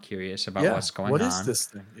little more curious about Yeah. what's going What is on. this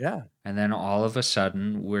thing? Yeah. And then all of a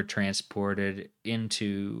sudden, we're transported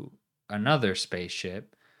into another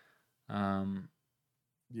spaceship, um,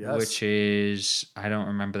 which Yes. is, I don't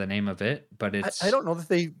remember the name of it, but I it's, don't know that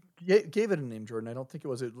they gave it a name, Jordan. I don't think it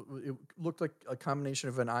was. It looked like a combination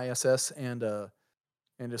of an ISS and a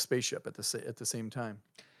spaceship at the same time.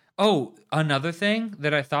 oh, another thing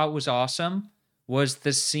that I thought was awesome was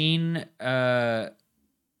the scene.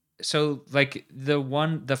 So like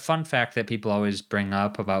the fun fact that people always bring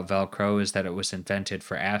up about Velcro is that it was invented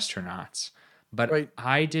for astronauts. But Right.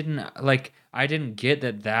 I didn't get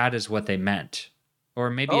that that is what they meant. Or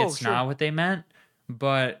maybe Oh, it's sure. not what they meant,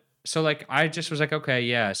 but so like I just was like, okay,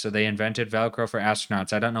 yeah, so they invented Velcro for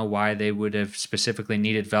astronauts. I don't know why they would have specifically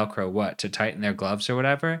needed Velcro, what, to tighten their gloves or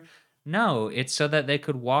whatever. No, it's so that they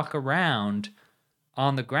could walk around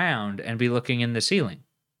on the ground and be looking in the ceiling.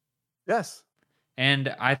 Yes. And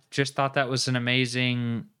I just thought that was an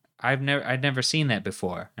amazing. I'd never seen that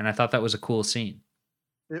before, and I thought that was a cool scene.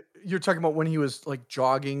 You're talking about when he was like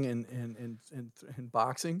jogging and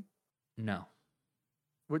boxing. No,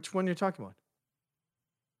 Which one you're talking about?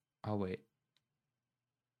 I'll wait.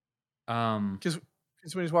 Because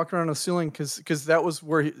when he's walking around on the ceiling, because that was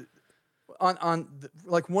where he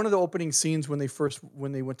like one of the opening scenes when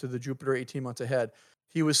they went to the Jupiter 18 months ahead.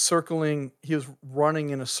 He was running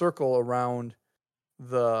in a circle around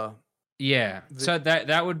the Yeah, the so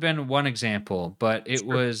that would have been one example, but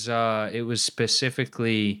Sure. it was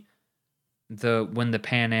specifically the when the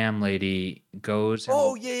Pan Am lady goes and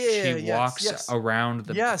Oh, yeah, yeah, she yeah, yes, walks yes. around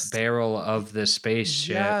the Yes. barrel of the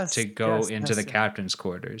spaceship to Yes, go yes, into the yes, captain's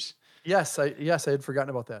quarters. yes, I had forgotten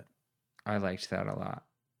about that. I liked that a lot.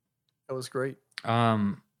 That was great.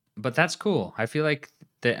 But that's cool. I feel like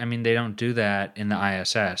I mean, they don't do that in the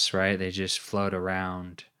ISS, right? They just float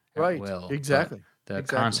around at Right, will. But exactly, the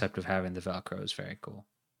exactly. concept of having the Velcro is very cool.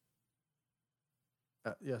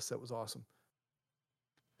 Yes, that was awesome.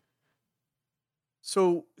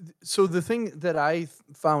 So the thing that I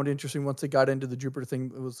found interesting once they got into the Jupiter thing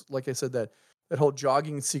was, like I said, that whole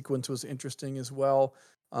jogging sequence was interesting as well.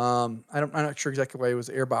 I'm not sure exactly why he was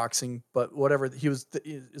airboxing, but whatever he was,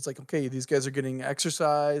 it's like, okay, these guys are getting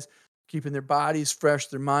exercise, keeping their bodies fresh,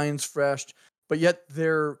 their minds fresh, but yet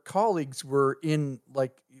their colleagues were in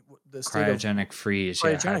like the state of Cryogenic freeze,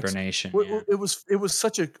 yeah, cryogenics. hibernation, yeah. It was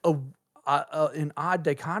such an odd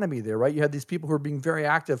dichotomy there, right? You had these people who were being very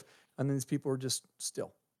active, and then these people were just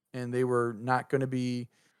still, and they were not going to be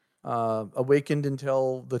awakened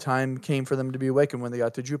until the time came for them to be awakened when they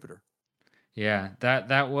got to Jupiter. Yeah,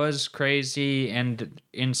 that was crazy. And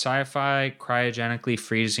in sci-fi, cryogenically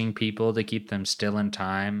freezing people to keep them still in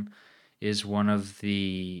time is one of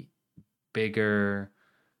the bigger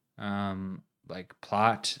like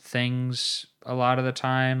plot things a lot of the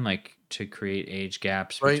time, like to create age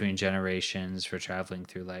gaps Right. between generations for traveling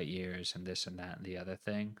through light years and this and that and the other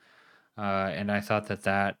thing. And I thought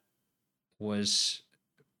that was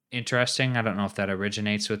interesting. I don't know if that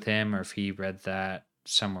originates with him or if he read that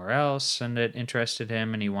somewhere else and it interested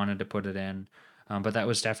him and he wanted to put it in. But that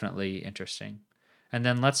was definitely interesting. And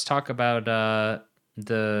then let's talk about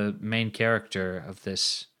the main character of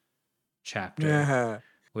this chapter, Yeah.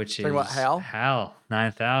 which Talking about is Hal? HAL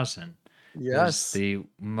 9000, who is Yes. the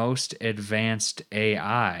most advanced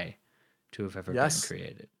AI to have ever been Yes.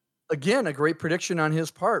 created. again, a great prediction on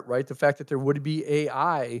his part, right? The fact that there would be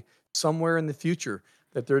AI somewhere in the future,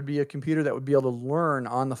 that there'd be a computer that would be able to learn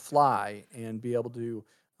on the fly and be able to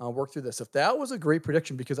work through this. If that was a great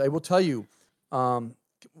prediction, because I will tell you, um,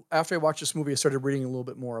 after I watched this movie, I started reading a little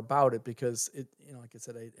bit more about it because it, like I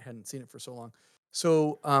said, I hadn't seen it for so long.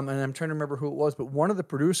 So, and I'm trying to remember who it was, but one of the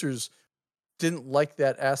producers didn't like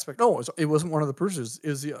that aspect. No, it wasn't one of the producers. It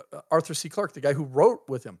was the Arthur C. Clarke, the guy who wrote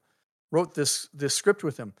with him, wrote this script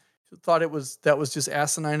with him. Thought that was just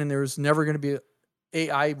asinine, and there was never going to be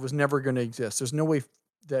AI was never going to exist. There's no way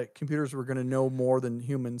that computers were going to know more than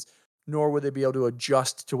humans, nor would they be able to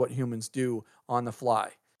adjust to what humans do on the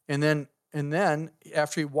fly. And then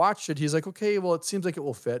after he watched it, he's like, okay, well, it seems like it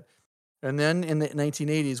will fit. And then in the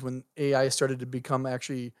 1980s, when AI started to become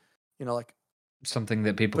actually, like, Something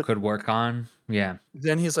that people but could work on. Yeah.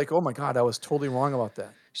 then he's like, oh my God, I was totally wrong about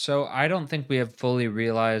that. So I don't think we have fully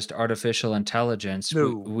realized artificial intelligence.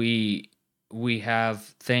 We No. we have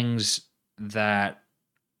things that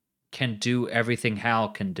can do everything Hal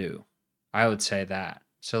can do. I would say that.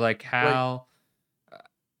 So like Right.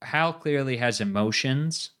 Hal clearly has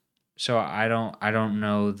emotions. So I don't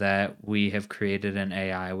know that we have created an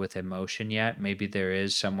AI with emotion yet. Maybe there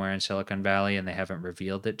is somewhere in Silicon Valley and they haven't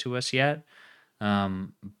revealed it to us yet.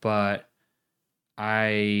 But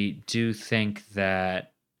I do think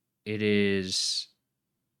that it is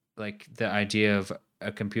like the idea of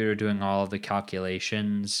a computer doing all of the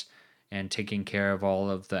calculations and taking care of all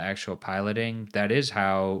of the actual piloting. That is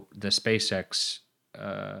how the SpaceX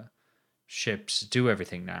uh, ships do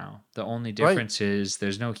everything now. The only Right. difference is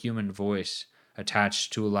there's no human voice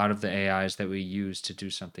attached to a lot of the AIs that we use to do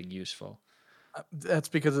something useful. That's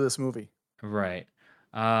because of this movie. Right.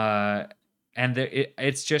 Uh, and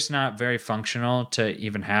it's just not very functional to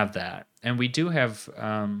even have that. And we do have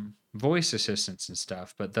voice assistants and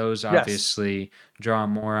stuff, but those Yes. obviously draw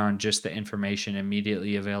more on just the information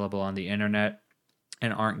immediately available on the internet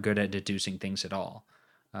and aren't good at deducing things at all.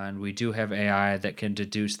 And we do have AI that can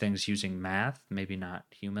deduce things using math, maybe not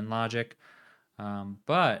human logic.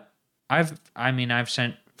 But I've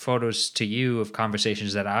sent photos to you of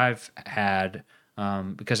conversations that I've had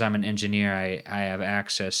because I'm an engineer. I have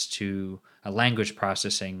access to a language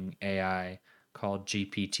processing AI called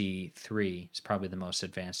GPT-3. It's probably the most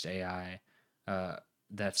advanced AI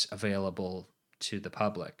that's available to the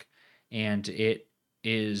public, and it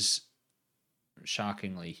is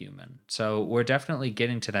shockingly human. So we're definitely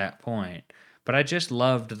getting to that point. But I just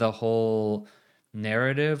loved the whole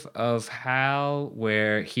narrative of Hal,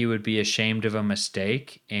 where he would be ashamed of a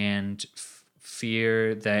mistake and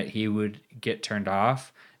fear that he would get turned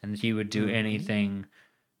off, and he would do Mhm. anything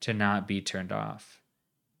to not be turned off.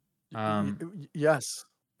 Um, Yes.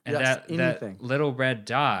 and Yes. that Anything. little red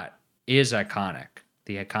dot is iconic.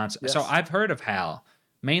 So Yes. I've heard of Hal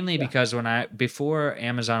mainly Yeah. because before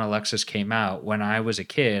Amazon Alexis came out, when I was a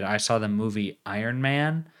kid, I saw the movie Iron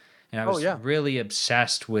Man, and I Oh, was yeah. really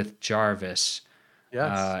obsessed with Jarvis.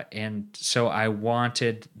 Yes. And so I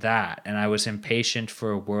wanted that, and I was impatient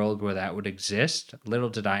for a world where that would exist. Little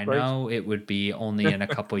did I Right. know it would be only in a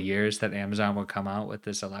couple years that Amazon would come out with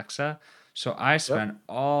this Alexa. So I Yep. spent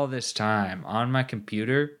all this time on my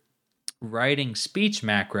computer writing speech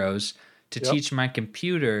macros to Yep. teach my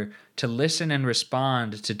computer to listen and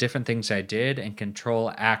respond to different things I did and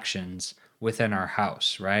control actions within our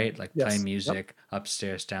house, right? Like play Yes. Yep. music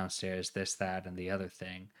upstairs, downstairs, this, that, and the other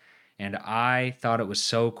thing. And I thought it was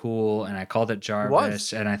so cool, and I called it It was.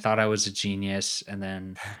 Jarvis, and I thought I was a genius. And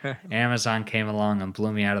then Amazon came along and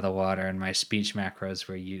blew me out of the water, and my speech macros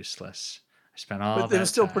were useless. I spent all But it was that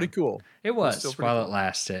still pretty time. cool. It It was still was pretty while it cool.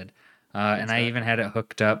 lasted. And I even Exactly. had it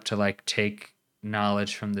hooked up to like take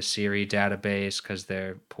knowledge from the Siri database because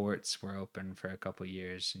their ports were open for a couple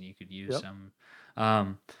years and you could use Yep. them.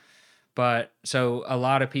 Um, but so a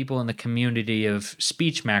lot of people in the community of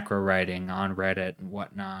speech macro writing on Reddit and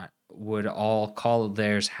whatnot would all call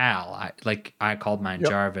theirs Hal. I called mine Yep.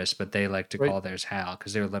 Jarvis, but they like to Right. call theirs Hal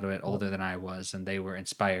because they're a little bit Yep. older than I was and they were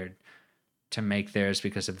inspired to make theirs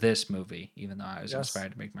because of this movie, even though I was Yes.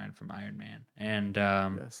 inspired to make mine from Iron Man.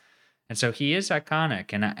 Yes. And so he is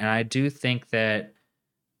iconic, and I do think that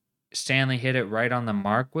Stanley hit it right on the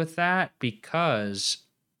mark with that because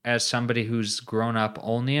as somebody who's grown up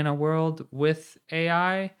only in a world with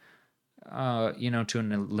AI, to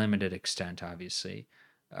a limited extent, obviously,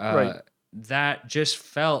 Right. uh, that just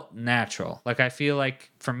felt natural. Like I feel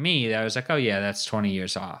like for me, I was like, oh yeah, that's 20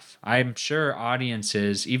 years off. I'm sure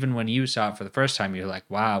audiences, even when you saw it for the first time, you're like,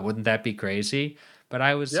 wow, wouldn't that be crazy? But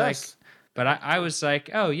I was like, Yes. I was like,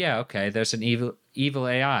 oh yeah, okay, there's an evil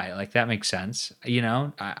AI. Like that makes sense.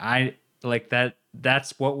 I like that.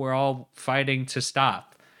 That's what we're all fighting to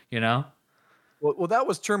stop. you know? Well, that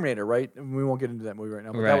was Terminator, right? And we won't get into that movie right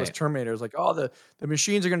now, but that was Right. Terminator. It was like, oh, the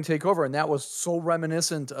machines are going to take over, and that was so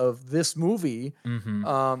reminiscent of this movie. Mm-hmm.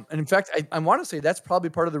 And in fact, I want to say that's probably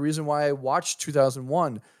part of the reason why I watched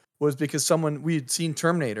 2001 was because we had seen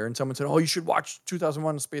Terminator, and someone said, "Oh, you should watch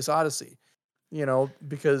 2001: A Space Odyssey,"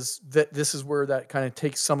 because this is where that kind of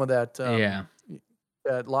takes some of that Yeah.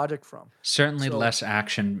 that logic from. Certainly So, less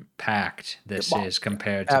action packed this well, is yeah,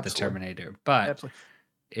 compared to the absolutely, Terminator, but absolutely.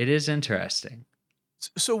 it is interesting.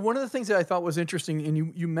 So one of the things that I thought was interesting, and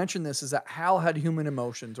you mentioned this, is that Hal had human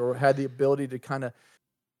emotions or had the ability to kind of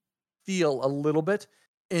feel a little bit.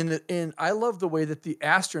 And I love the way that the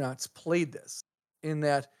astronauts played this, in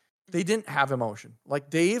that they didn't have emotion. Like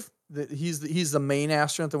Dave, he's the main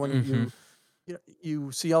astronaut, the one that Mm-hmm.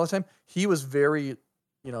 you see all the time. He was very,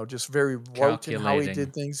 just very rote in how he Calculating.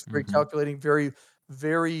 did things, very Mm-hmm. calculating, very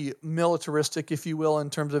very militaristic, if you will, in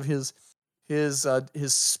terms of his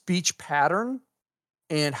speech pattern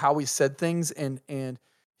and how he said things, and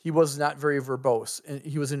he was not very verbose, and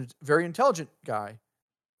he was a very intelligent guy,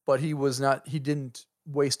 but he didn't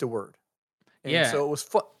waste a word, and Yeah. so it was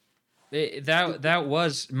fun.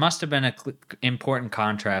 That must have been a important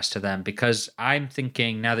contrast to them, because I'm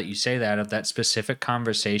thinking now that you say that of that specific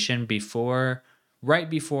conversation right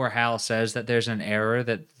before Hal says that there's an error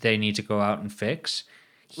that they need to go out and fix.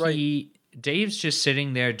 Right. Dave's just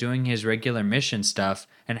sitting there doing his regular mission stuff,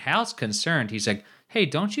 and Hal's concerned. He's like, "Hey,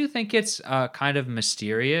 don't you think it's kind of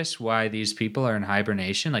mysterious why these people are in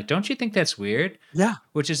hibernation? Like, don't you think that's weird?" Yeah.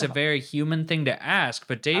 Which is a Yeah. very human thing to ask.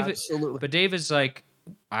 Absolutely. But Dave is like,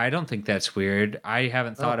 "I don't think that's weird. I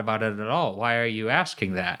haven't No. thought about it at all. Why are you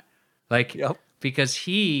asking that?" Like, Yep. because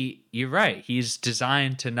you're right, he's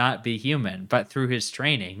designed to not be human, but through his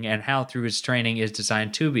training, and Hal through his training is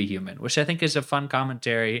designed to be human, which I think is a fun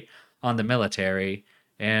commentary on the military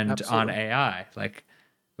and on Absolutely. AI. Like,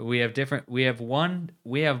 we have one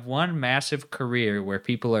massive career where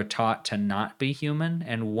people are taught to not be human,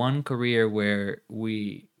 and one career where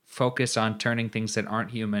we focus on turning things that aren't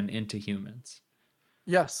human into humans.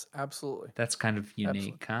 Yes, absolutely. That's kind of Absolutely.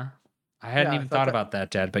 unique, huh? I hadn't Yeah, I even thought thought that. about that,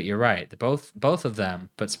 Dad, but you're right. Both of them,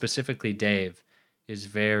 but specifically Dave, is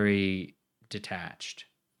very detached.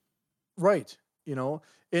 Right.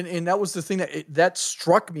 And that was the thing that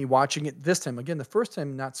struck me watching it this time. Again, the first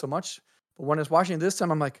time not so much, but when I was watching it this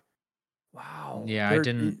time, I'm like, wow, Yeah, there it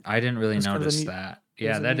I didn't really was kind of a notice neat that. it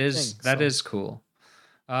Yeah, was a neat thing. that So, is cool.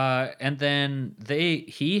 And then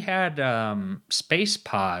he had space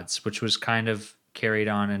pods, which was kind of carried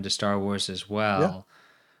on into Star Wars as yeah. well.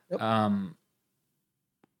 Yep. Um,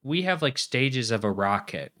 we have like stages of a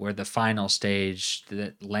rocket where the final stage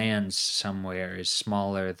that lands somewhere is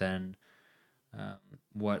smaller than um,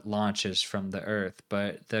 what launches from the Earth.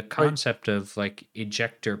 But the Right. concept of like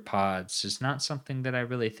ejector pods is not something that I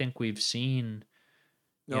really think we've seen,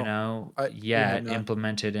 No. We have yet not.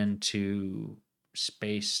 implemented into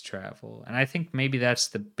space travel. And I think maybe that's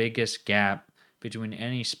the biggest gap between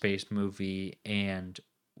any space movie and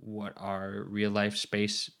what our real life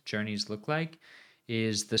space journeys look like,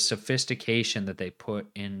 is the sophistication that they put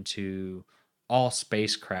into all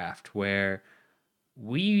spacecraft, where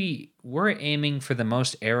we're aiming for the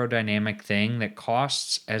most aerodynamic thing that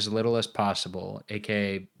costs as little as possible,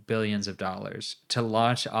 aka billions of dollars, to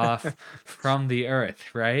launch off from the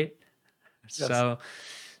earth, right? Yes.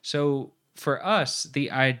 So for us,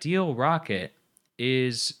 the ideal rocket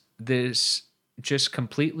is this just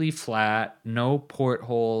completely flat, no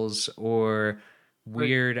portholes or Right.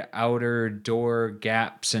 weird outer door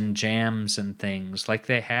gaps and jams and things like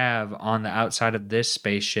they have on the outside of this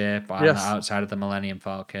spaceship, on the Yes. outside of the Millennium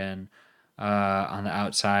Falcon, on the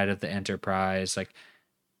outside of the Enterprise. Like,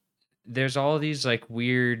 there's all these like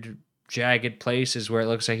weird jagged places where it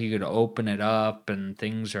looks like you could open it up and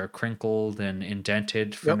things are crinkled and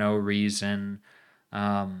indented for Yep. no reason.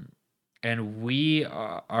 Um, and we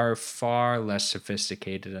are far less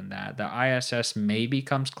sophisticated than that. The ISS maybe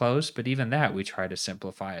comes close, but even that we try to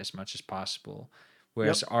simplify as much as possible. Yep.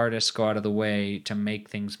 Whereas artists go out of the way to make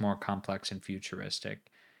things more complex and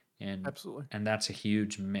futuristic. And Absolutely. that's a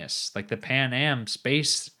huge miss. Like the Pan Am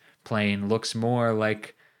space plane looks more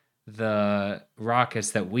like the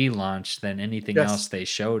rockets that we launched than anything else Yes. they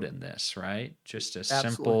showed in this, right? Just a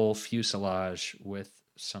Absolutely. simple fuselage with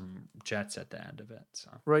some jets at the end of it.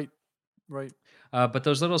 So, Right. Right. but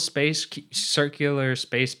those little circular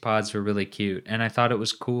space pods were really cute, and I thought it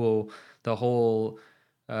was cool, the whole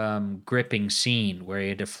gripping scene where he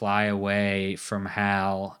had to fly away from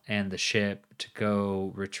Hal and the ship to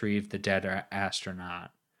go retrieve the dead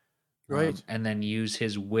astronaut, Right. and then use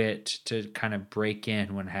his wit to kind of break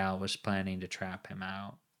in when Hal was planning to trap him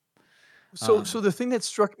out. So the thing that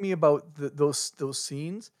struck me about those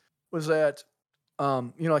scenes was that,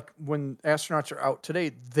 like when astronauts are out today,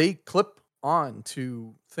 they clip on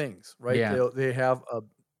to things, right? Yeah, They have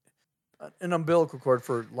an umbilical cord,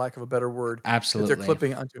 for lack of a better word, that they're absolutely.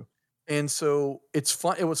 clipping onto. And so it's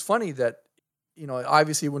fun. It was funny that,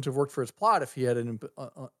 obviously it wouldn't have worked for his plot if he had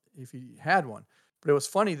if he had one. But it was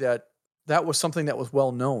funny that that was something that was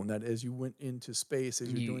well known. That as you went into space, as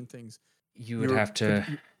you're You doing things, you would you're have could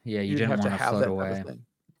to, yeah, you you'd didn't have to want to have float that type of away. thing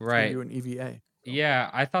when Right. you're doing EVA. So, Yeah,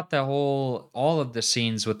 I thought all of the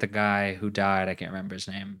scenes with the guy who died, I can't remember his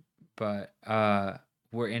name, but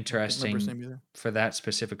were I can't remember his interesting name either. for that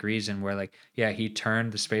specific reason where like, yeah, he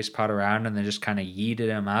turned the space pod around and then just kind of yeeted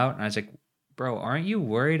him out. And I was like, bro, aren't you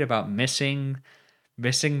worried about missing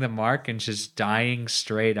the mark and just dying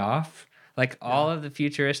straight off? Like all Yeah. of the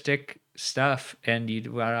futuristic stuff, and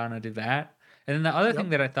you want to do that? And then the other thing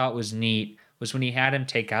Yep. that I thought was neat was when he had him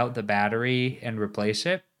take out the battery and replace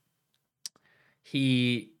it,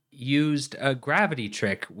 he used a gravity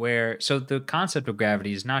trick where, so the concept of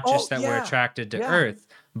gravity is not Oh just that we're yeah. attracted to Yeah. Earth,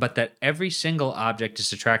 but that every single object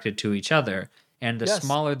is attracted to each other. And the Yes.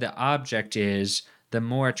 smaller the object is, the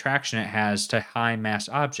more attraction it has to high mass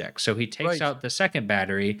objects. So he takes Right. out the second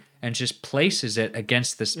battery and just places it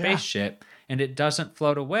against the Yeah. spaceship, and it doesn't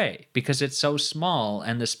float away because it's so small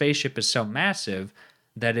and the spaceship is so massive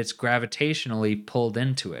that it's gravitationally pulled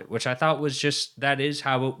into it, which I thought was just, that is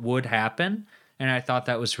how it would happen. And I thought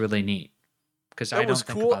that was really neat because I That was don't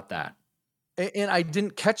think cool. about that. And I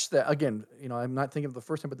didn't catch that again. I'm not thinking of the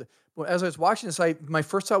first time, but well, as I was watching this, my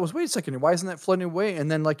first thought was, wait a second, why isn't that floating away? And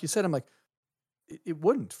then, like you said, I'm like, it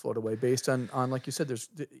wouldn't float away based on like you said,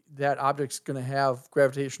 that object's going to have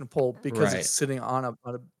gravitational pull because it's Right. sitting on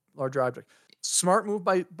a larger object. Smart move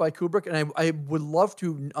by Kubrick, and I would love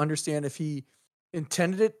to understand if he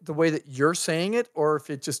intended it the way that you're saying it, or if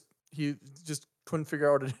he just couldn't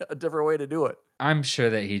figure out a different way to do it. I'm sure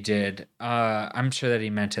that he did. I'm sure that he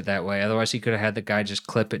meant it that way. Otherwise, he could have had the guy just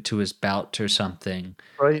clip it to his belt or something.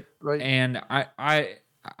 Right, right. And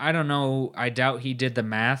I don't know. I doubt he did the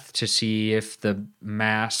math to see if the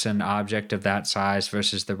mass and object of that size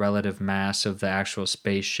versus the relative mass of the actual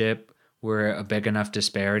spaceship were a big enough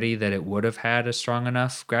disparity that it would have had a strong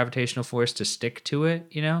enough gravitational force to stick to it,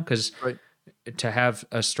 because Right. to have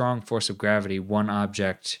a strong force of gravity, one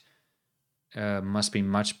object must be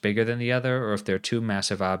much bigger than the other, or if they're two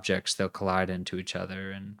massive objects, they'll collide into each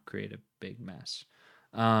other and create a big mess.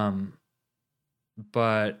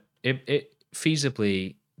 But it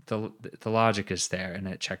feasibly, the logic is there and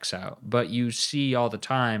it checks out. But you see all the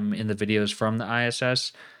time in the videos from the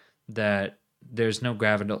ISS that there's no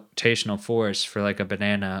gravitational force for like a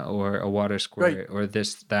banana or a water squirt or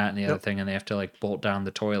this, that, and the other thing, and they have to like bolt down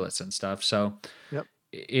the toilets and stuff. So Yep.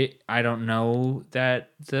 I don't know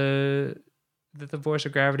that the force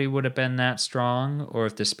of gravity would have been that strong, or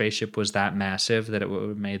if the spaceship was that massive that it would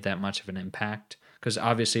have made that much of an impact. Because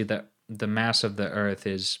obviously the mass of the Earth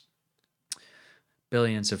is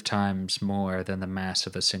billions of times more than the mass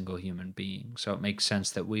of a single human being. So it makes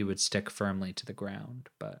sense that we would stick firmly to the ground.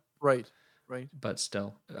 But Right.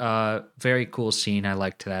 still, very cool scene. I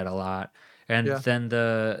liked that a lot. And then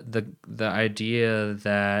the idea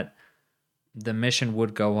that the mission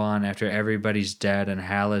would go on after everybody's dead and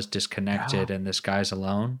Hal is disconnected and this guy's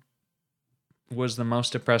alone was the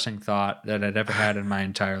most depressing thought that I'd ever had in my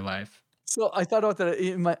entire life. So I thought about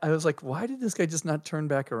that. I was like, why did this guy just not turn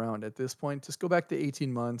back around at this point? Just go back to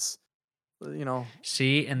 18 months.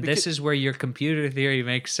 See, and this is where your computer theory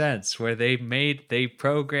makes sense, where they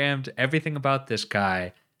programmed everything about this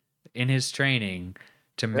guy in his training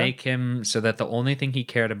to make him so that the only thing he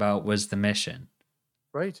cared about was the mission.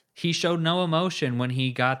 Right. He showed no emotion when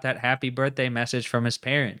he got that happy birthday message from his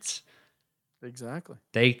parents. Exactly.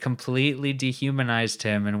 They completely dehumanized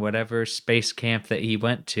him in whatever space camp that he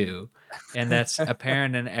went to. And that's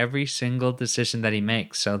apparent in every single decision that he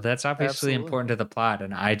makes. So that's obviously important to the plot.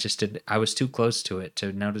 And I was too close to it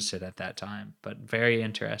to notice it at that time, but very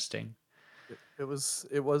interesting. It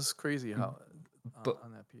was crazy how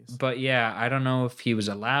on that piece. But yeah, I don't know if he was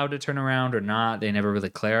allowed to turn around or not. They never really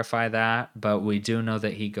clarify that, but we do know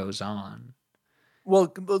that he goes on. Well,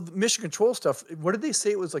 the mission control stuff. What did they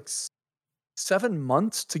say? It was like 7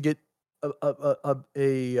 months to get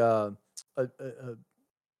a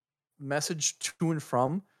message to and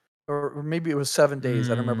from, or maybe it was 7 days.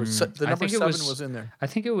 I don't remember. The number 7 was in there. I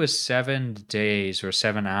think it was 7 days or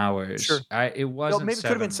 7 hours. Sure. It wasn't. Maybe it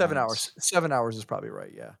could have been 7 months. hours. 7 hours is probably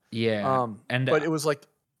right. Yeah. Yeah. But it was like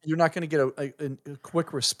you're not going to get a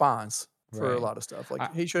quick response for a lot of stuff.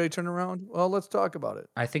 Like, hey, should I turn around? Well, let's talk about it.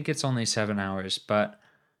 I think it's only 7 hours, but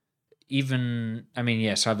even, I mean,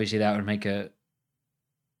 yes, obviously that would make a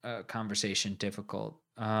conversation difficult.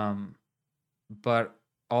 But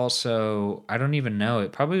also, I don't even know.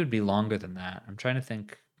 It probably would be longer than that. I'm trying to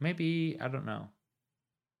think. Maybe, I don't know.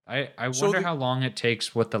 I So wonder the how long it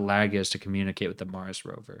takes, what the lag is to communicate with the Mars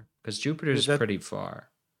rover, because yeah, Jupiter's that pretty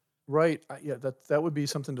far. right, yeah, that would be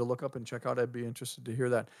something to look up and check out. I'd be interested to hear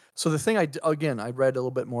that. So the thing again, I read a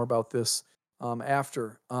little bit more about this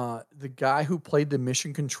after the guy who played the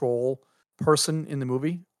mission control person in the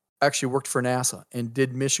movie actually worked for NASA and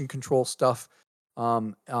did mission control stuff,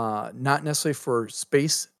 not necessarily for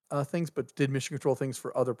space things, but did mission control things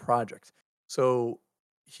for other projects. So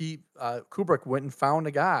Kubrick went and found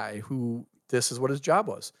a guy who this is what his job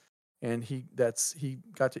was, and he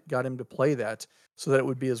got him to play that so that it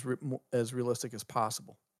would be as realistic as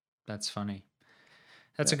possible. That's funny.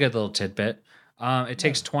 That's a Yeah. good little tidbit. It Yeah.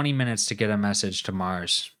 takes 20 minutes to get a message to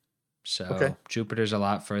Mars. Okay. So Jupiter's a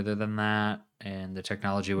lot further than that, and the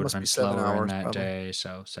technology It would have must been be 7 slower in hours that probably. day.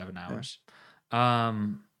 So seven Yeah. hours.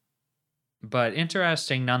 Um, but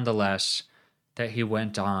interesting nonetheless that he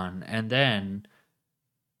went on. And then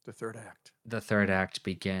The 3rd act. the third act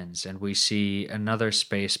begins, and we see another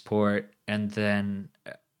spaceport, and then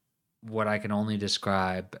what I can only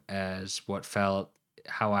describe as what felt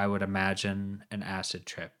how I would imagine an acid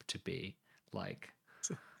trip to be like.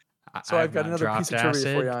 So so I've I've got not another piece dropped of trivia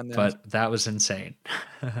for you acid, on that. but that was insane.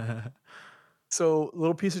 So,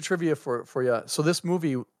 little piece of trivia for you. So this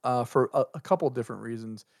movie, for a couple different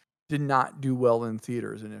reasons, did not do well in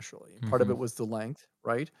theaters initially. Part of Hmm. it was the length,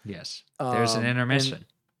 right? Yes, there's an And intermission.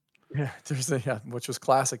 yeah, which was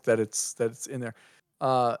classic that it's in there.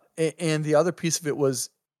 And the other piece of it was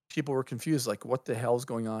people were confused, like what the hell's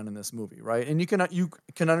going on in this movie, right? And you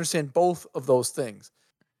can understand both of those things.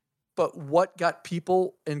 But what got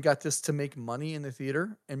people and got this to make money in the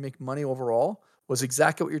theater and make money overall was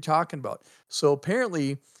exactly what you're talking about. So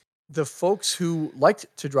apparently, the folks who liked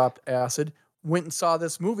to drop acid went and saw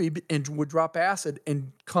this movie and would drop acid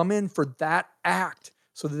and come in for that act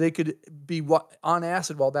so that they could be on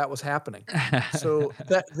acid while that was happening. So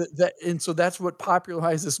so that's what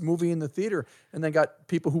popularized this movie in the theater, and then got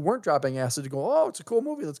people who weren't dropping acid to go, oh, it's a cool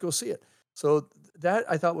movie, let's go see it. So that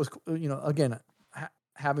I thought was, again,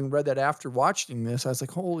 having read that after watching this, I was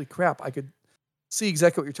like, holy crap, I could see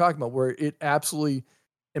exactly what you're talking about, where it absolutely,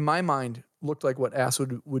 in my mind, looked like what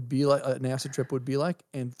acid would be like, an acid trip would be like.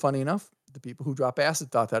 And funny enough, the people who drop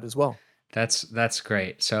acid thought that as well. That's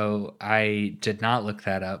great. So I did not look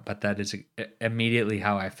that up, but that is immediately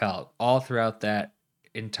how I felt all throughout that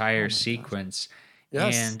entire Oh my gosh. sequence.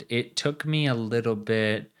 Yes. And it took me a little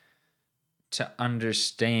bit to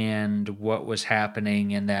understand what was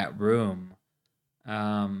happening in that room.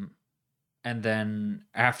 Um, and then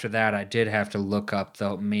after that, I did have to look up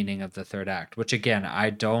the meaning of the third act, which again, I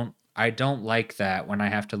don't like that when I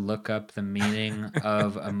have to look up the meaning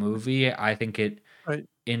of a movie. I think it Right.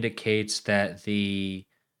 indicates that the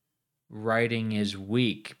writing is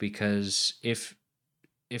weak, because if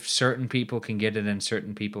certain people can get it and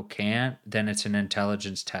certain people can't, then it's an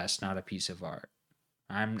intelligence test, not a piece of art.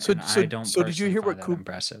 So And so I don't so did you personally hear find what that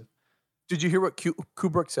impressive.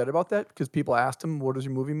 Kubrick said about that? Because people asked him, "What does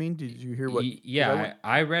your movie mean?" Did you hear what? Because I went. Yeah,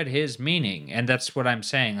 I read his meaning, and that's what I'm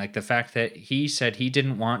saying. Like the fact that he said he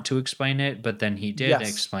didn't want to explain it, but then he did Yes.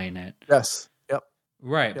 explain it. Yes. Yep.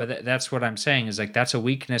 Right, but Yep. that's what I'm saying is like that's a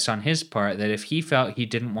weakness on his part, that if he felt he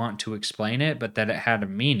didn't want to explain it, but that it had a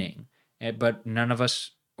meaning, but none of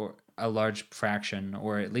us, or a large fraction,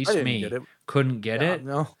 or at I least didn't get me, it. couldn't get Yeah. it,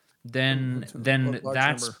 No. then It's a then large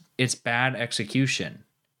that's number. it's bad execution.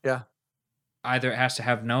 Yeah. Either it has to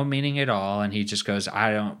have no meaning at all, and he just goes,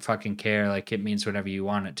 I don't fucking care, like it means whatever you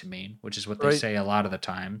want it to mean, which is what they Right. say a lot of the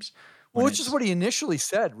times Well, when which is it's what he initially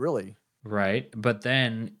said, really. right. But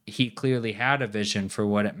then he clearly had a vision for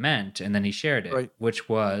what it meant, and then he shared it, Right. which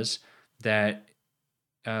was that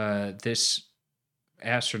this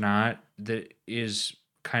astronaut that is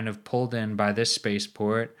kind of pulled in by this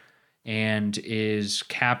spaceport and is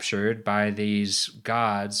captured by these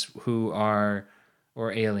gods who are,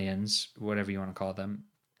 or aliens, whatever you want to call them,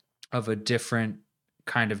 of a different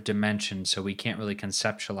kind of dimension. So we can't really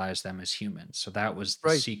conceptualize them as humans. So that was the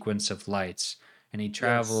Right. sequence of lights. And he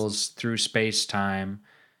Yes. travels through space time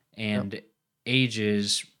Yep. and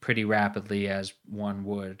ages pretty rapidly, as one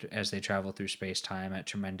would, as they travel through space time at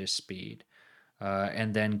tremendous speed,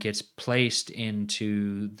 and then gets placed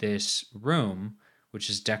into this room, which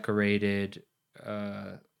is decorated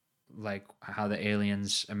uh, like how the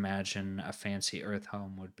aliens imagine a fancy Earth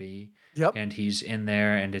home would be. Yep. And he's in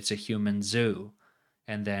there, and it's a human zoo.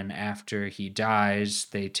 And then after he dies,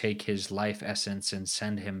 they take his life essence and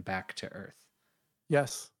send him back to Earth.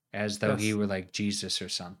 Yes. as though he Yes. were like Jesus or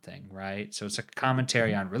something, right? So it's a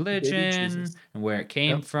commentary on Baby religion Jesus. and where it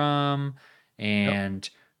came Yep. from, Yep. and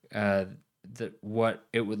uh, what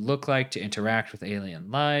it would look like to interact with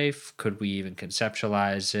alien life. Could we even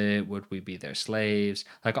conceptualize it? Would we be their slaves?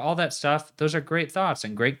 Like all that stuff. Those are great thoughts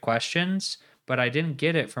and great questions. But I didn't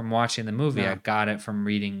get it from watching the movie. I No. got it from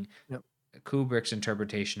reading Yep. Kubrick's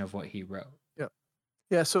interpretation of what he wrote. Yep.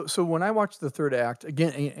 Yeah. So when I watched the third act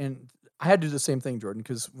again, and I had to do the same thing, Jordan,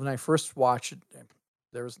 because when I first watched it,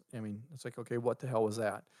 there was, I mean, it's like, okay, what the hell was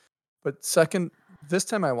that? But second, this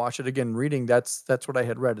time I watched it again, reading. That's what I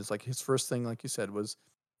had read. It's like his first thing, like you said, was,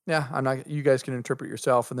 yeah, I'm not. You guys can interpret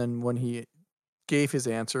yourself. And then when he gave his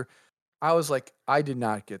answer, I was like, I did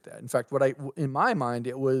not get that. In fact, in my mind,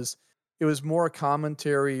 it was more a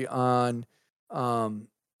commentary on, um,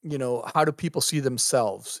 how do people see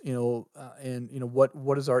themselves, and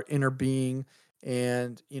what is our inner being,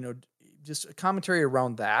 and just a commentary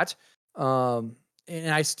around that. And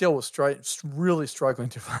I still was really struggling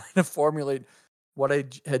to to formulate what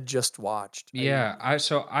had just watched. Yeah,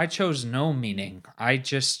 I chose no meaning. I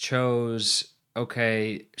just chose,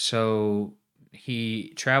 okay, so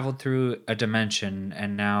he traveled through a dimension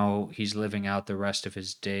and now he's living out the rest of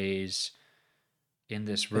his days in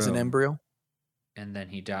this As an room, embryo. and then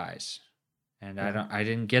he dies. And Yeah. I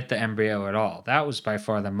didn't get the embryo at all. That was by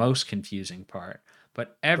far the most confusing part. But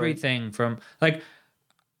Right. everything from like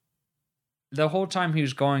the whole time he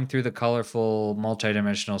was going through the colorful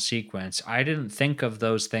multidimensional sequence, I didn't think of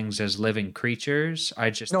those things as living creatures. I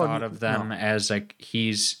just No. thought of No. them as like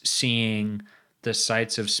he's seeing the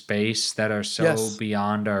sights of space that are so Yes.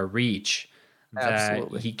 beyond our reach that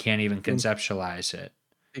Absolutely. he can't even And conceptualize it.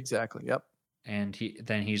 exactly. Yep. And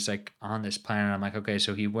he's like on this planet. I'm like, okay,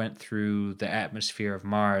 so he went through the atmosphere of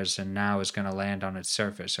Mars and now is going to land on its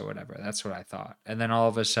surface or whatever. That's what I thought. And then all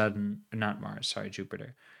of a sudden, not Mars, sorry,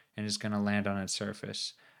 Jupiter, and is going to land on its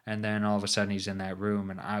surface. And then all of a sudden he's in that room,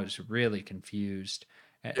 and I was really confused.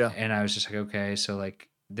 Yeah. And I was just like, okay, so like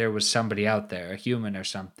there was somebody out there, a human or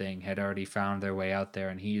something, had already found their way out there,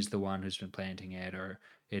 and he's the one who's been planting it, or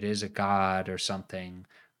it is a god or something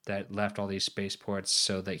that left all these spaceports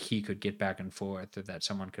so that he could get back and forth, or that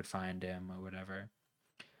someone could find him or whatever.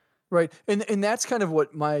 Right. And that's kind of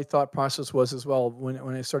what my thought process was as well when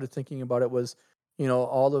I started thinking about it was,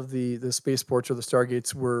 all of the spaceports or the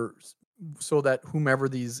stargates were so that whomever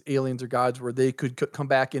these aliens or gods were, they could come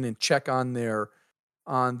back in and check on their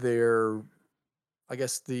I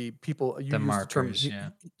guess the people you The use the term markers, yeah.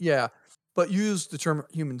 yeah, but you use the term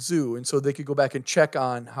human zoo, and so they could go back and check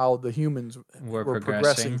on how the humans We're were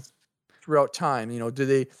progressing progressing. throughout time. Do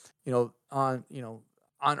they, on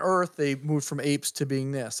Earth they moved from apes to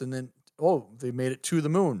being this, and then they made it to the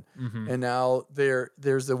moon, Hmm. and now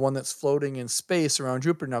there's the one that's floating in space around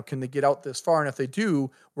Jupiter. Now, can they get out this far? And if they do,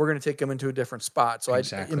 we're going to take them into a different spot. So in my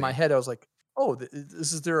Exactly. head, I was like, oh,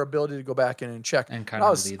 this is their ability to go back in and check. And And kind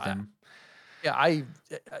of lead them. yeah,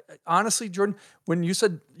 honestly, Jordan, when you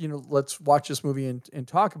said, let's watch this movie and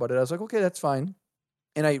talk about it, I was like, okay, that's fine.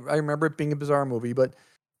 And I remember it being a bizarre movie, but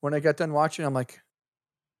when I got done watching, I'm like,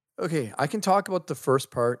 okay, I can talk about the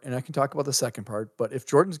first part and I can talk about the second part, but if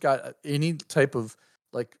Jordan's got any type of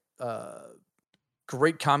like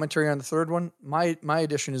great commentary on the third one, my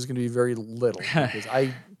addition is going to be very little because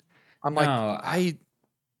I'm like No,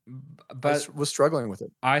 but was struggling with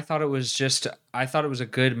it. I thought it was a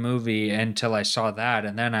good movie until I saw that,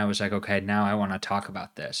 and then I was like, okay, now I want to talk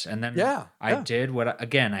about this. And then Yeah, I yeah, did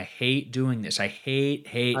again, I hate doing this. I hate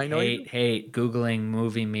I know you do. googling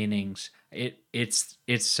movie meanings.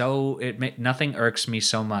 Nothing irks me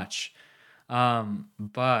so much.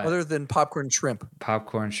 But Other than popcorn and shrimp.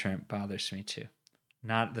 popcorn shrimp bothers me too.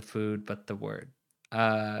 Not the food, but the word.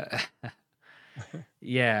 Uh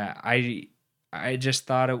yeah, I just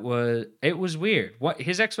thought it was weird. What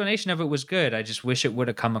his explanation of it was good. I just wish it would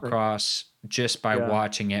have come Right. across just by Yeah.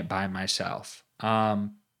 watching it by myself.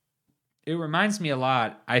 It reminds me a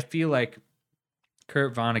lot. I feel like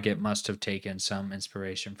Kurt Vonnegut must have taken some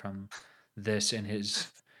inspiration from this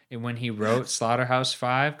when he wrote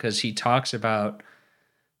Slaughterhouse-Five, because he talks about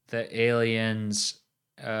the aliens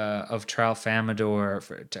of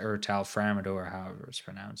Tralfamador, or Talframador, however it's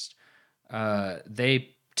pronounced.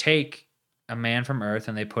 They take a man from Earth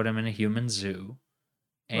and they put him in a human zoo,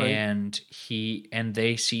 Right. and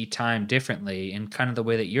they see time differently in kind of the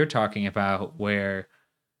way that you're talking about, where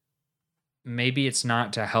maybe it's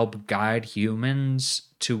not to help guide humans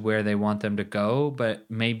to where they want them to go, but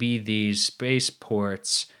maybe these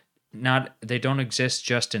spaceports they don't exist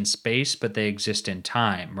just in space, but they exist in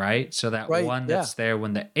time, right? So that Right. one Yeah. that's there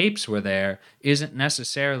when the apes were there isn't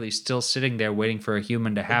necessarily still sitting there waiting for a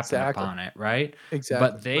human to happen Exactly. upon it, right? Exactly.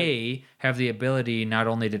 But Right. they have the ability not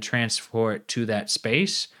only to transport to that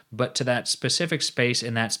space, but to that specific space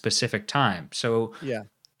in that specific time. So Yeah.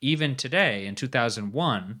 even today in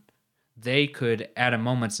 2001, they could at a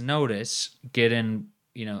moment's notice get in,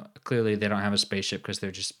 clearly they don't have a spaceship because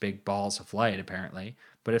they're just big balls of light apparently,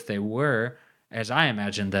 but if they were, as I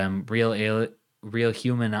imagine them, real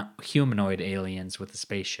humanoid aliens with a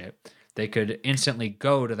spaceship, they could instantly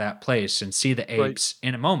go to that place and see the Right. apes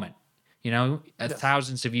in a moment, Yes.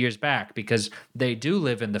 thousands of years back, because they do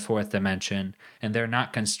live in the fourth dimension and they're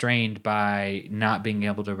not constrained by not being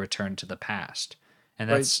able to return to the past. And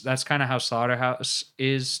Right. that's kind of how Slaughterhouse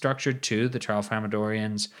is structured too. The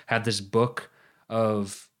Tralfamadorians have this book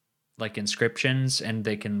of like inscriptions, and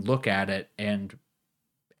they can look at it and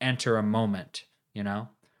enter a moment, you know?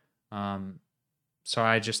 Um, so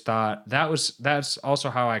I just thought that's also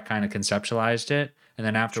how I kind of conceptualized it. And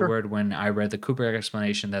then Sure. afterward, when I read the Kubrick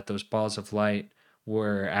explanation that those balls of light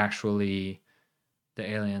were actually the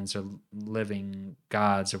aliens or living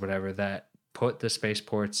gods or whatever that put the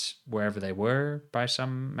spaceports wherever they were by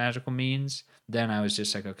some magical means, then I was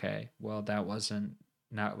just like, okay, well, that was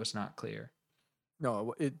not clear.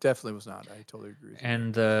 No, it definitely was not. I totally agree with you there.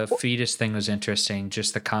 And the Well, fetus thing was interesting,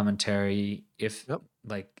 just the commentary, yep.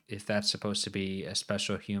 if that's supposed to be a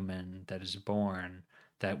special human that is born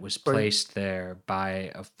that was Right. placed there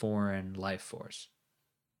by a foreign life force.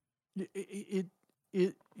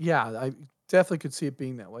 Yeah, I definitely could see it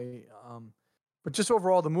being that way. But just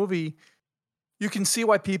overall, the movie, you can see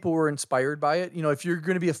why people were inspired by it. If you're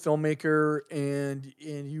going to be a filmmaker and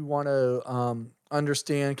you want to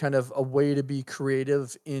understand kind of a way to be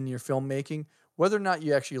creative in your filmmaking, whether or not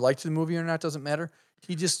you actually liked the movie or not doesn't matter.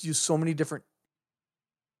 He just used so many different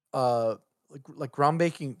uh like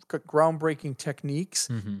groundbreaking techniques,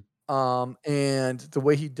 Mm-hmm. and the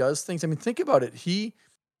way he does things. I mean, think about it. He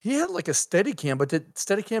had like a Steadicam, but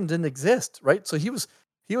Steadicam didn't exist, right? So he was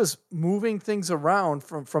moving things around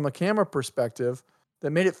from a camera perspective that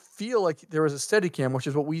made it feel like there was a Steadicam, which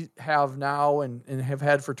is what we have now and have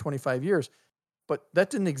had for 25 years. But that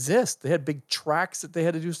didn't exist. They had big tracks that they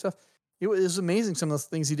had to do stuff. It was amazing some of the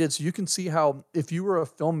things he did. So you can see how if you were a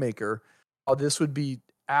filmmaker, how this would be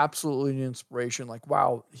absolutely an inspiration. Like,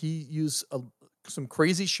 wow, he used some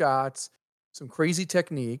crazy shots, some crazy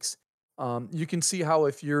techniques. You can see how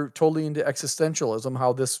if you're totally into existentialism,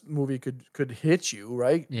 how this movie could hit you,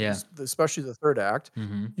 right? Yeah. Especially the third act.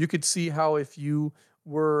 Mm-hmm. You could see how if you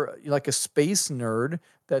were like a space nerd,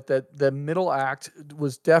 that the middle act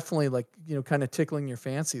was definitely like kind of tickling your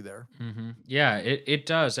fancy there. Mm-hmm. Yeah, it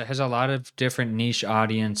does. It has a lot of different niche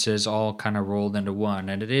audiences all kind of rolled into one,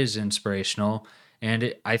 and it is inspirational.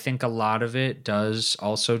 And I think a lot of it does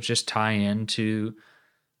also just tie into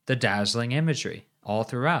the dazzling imagery all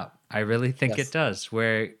throughout. I really think it Yes. does,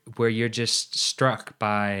 where you're just struck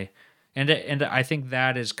by, and I think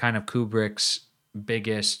that is kind of Kubrick's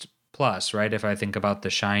biggest plus, right? If I think about The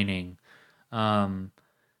Shining, um,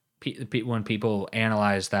 when people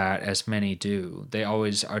analyze that, as many do, they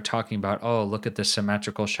always are talking about, oh, look at the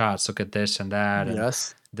symmetrical shots, look at this and that, and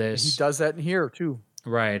Yes. And he this, does that in here too.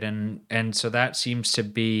 right, and so that seems to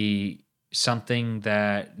be something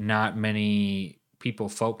that not many people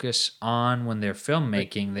focus on when they're Right.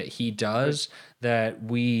 filmmaking, that he Right. does, that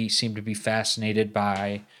we seem to be fascinated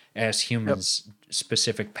by as Yep. humans,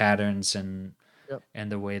 specific patterns Yep.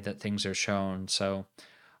 and the way that things are shown. So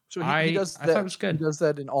So he I does I thought it that. was He good. does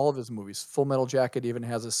that in all of his movies. Full Metal Jacket even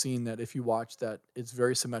has a scene that if you watch that, it's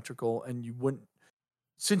very symmetrical, and you wouldn't.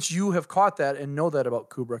 Since you have caught that and know that about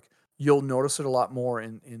Kubrick, you'll notice it a lot more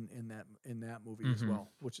in that movie as Hmm.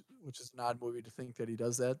 well. Which is an odd movie to think that he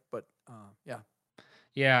does that, but yeah.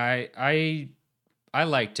 Yeah, I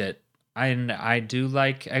liked it. I do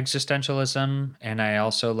like existentialism, and I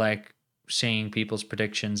also like seeing people's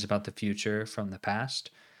predictions about the future from the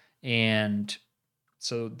past. And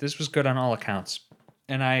so this was good on all accounts.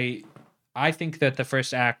 And I think that the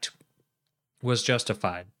first act was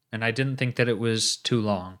justified, and I didn't think that it was too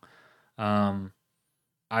long. Um,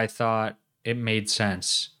 I thought it made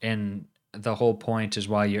sense, and the whole point is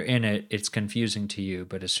while you're in it, it's confusing to you.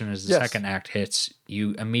 But as soon as the Yes. second act hits,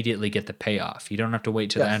 you immediately get the payoff. You don't have to wait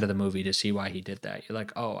to the end Yes. of the movie to see why he did that. You're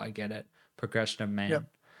like, oh, I get it. Progression of Yep. man.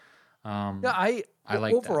 Yeah. I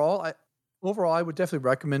like that. Overall, I would definitely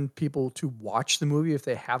recommend people to watch the movie if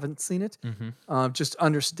they haven't seen it. Hmm. Just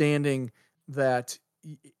understanding that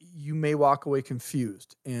you may walk away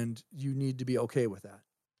confused, and you need to be okay with that.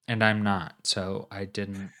 And I'm not, so I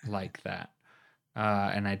didn't like that.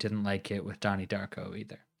 And I didn't like it with Donnie Darko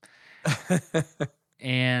either.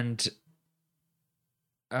 And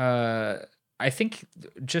I think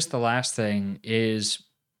just the last thing is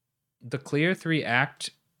the clear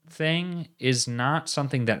 3-act thing is not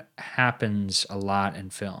something that happens a lot in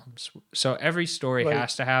films. So every story Right.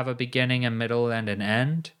 has to have a beginning, a middle, and an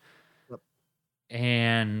end. Yep.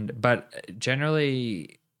 But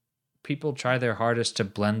generally people try their hardest to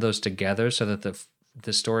blend those together so that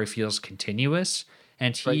the story feels continuous.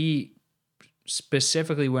 And Right. he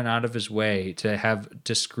specifically went out of his way to have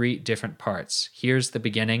discrete different parts. Here's the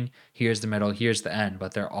beginning, here's the middle, here's the end,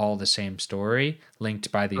 but they're all the same story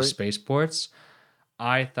linked by these Right. spaceports.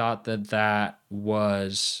 I thought that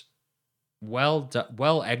was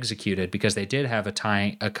well executed because they did have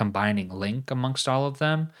a combining link amongst all of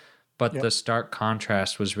them, but Yep. the stark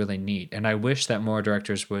contrast was really neat. And I wish that more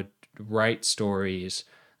directors would write stories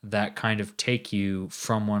that kind of take you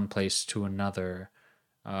from one place to another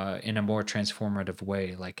in a more transformative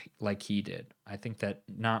way, like he did. I think that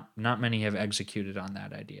not many have executed on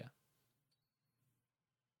that idea.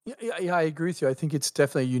 Yeah, I agree with you. I think it's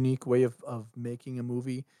definitely a unique way of making a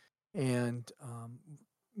movie, and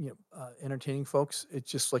entertaining folks. It's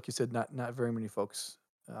just like you said, not very many folks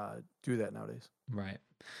do that nowadays. Right.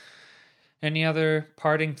 Any other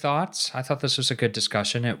parting thoughts? I thought this was a good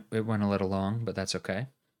discussion. It went a little long, but that's okay.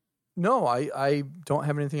 No, I don't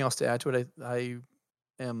have anything else to add to it. I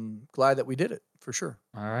am glad that we did it for sure.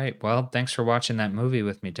 All right. Well, thanks for watching that movie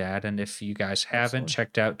with me, Dad. And if you guys haven't Absolutely.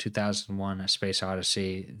 checked out 2001: A Space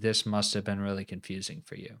Odyssey, this must have been really confusing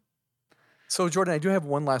for you. So, Jordan, I do have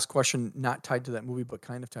one last question, not tied to that movie, but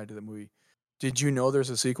kind of tied to that movie. Did you know there's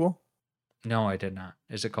a sequel? No, I did not.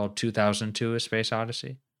 Is it called 2002: A Space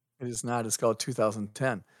Odyssey? It is not. It's called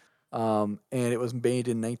 2010, and it was made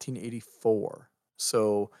in 1984.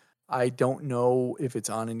 So I don't know if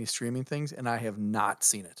it's on any streaming things, and I have not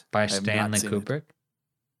seen it. By I have not Stanley seen it.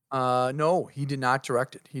 Kubrick? No, he did not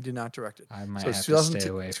direct it. He did not direct it. I might So it's have to stay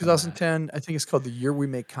 2010, away from that. 2010. I think it's called The Year We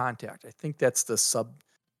Make Contact. I think that's the subtitle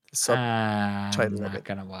I'm of not it.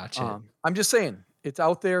 gonna watch it. I'm just saying it's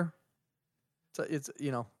out there. It's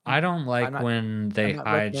I don't like not- when they not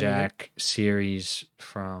recommending it. hijack series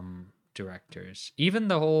from directors. Even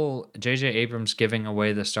the whole J.J. Abrams giving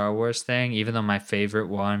away the Star Wars thing, even though my favorite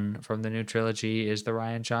one from the new trilogy is the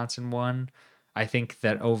Rian Johnson one, I think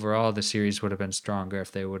that overall the series would have been stronger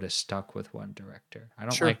if they would have stuck with one director. I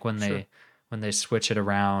don't Sure, like when sure. they switch it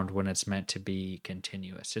around when it's meant to be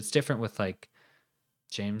continuous. It's different with like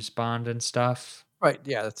James Bond and stuff. Right.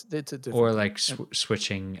 Yeah, it's a different Or thing. like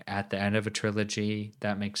switching at the end of a trilogy,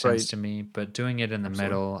 that makes sense Right. to me. But doing it in the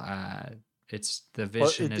Absolutely. middle, it's the Well,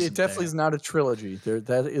 vision it isn't definitely there. is not a trilogy.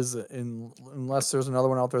 That is unless there's another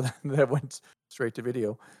one out there that went straight to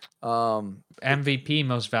video. MVP,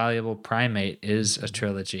 Most Valuable Primate, is a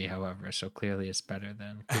trilogy, however, so clearly it's better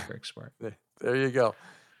than Kubrick's work. There you go.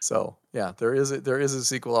 So yeah, there is a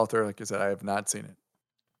sequel out there. Like I said, I have not seen it.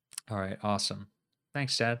 All right, awesome.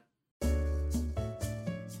 Thanks, Dad.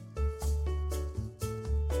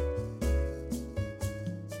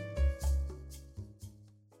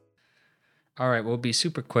 All right, we'll be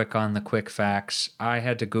super quick on the quick facts. I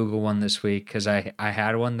had to Google one this week because I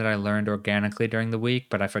had one that I learned organically during the week,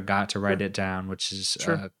 but I forgot to write it down, which is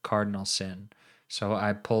a cardinal sin. So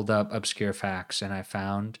I pulled up obscure facts and I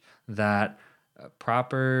found that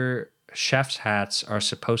proper chef's hats are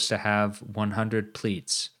supposed to have 100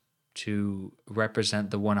 pleats to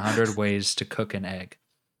represent the 100 ways to cook an egg.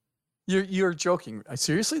 You're joking.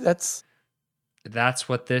 Seriously? That's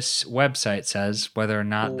what this website says. Whether or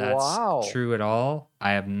not that's Wow. true at all,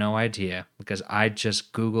 I have no idea because I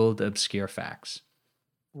just Googled obscure facts.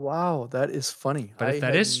 Wow, that is funny. But if that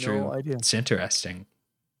had is no true, idea. it's interesting.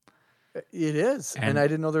 It is, and And- I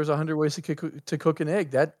didn't know there's 100 ways to cook an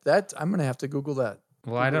egg. That I'm gonna have to Google that.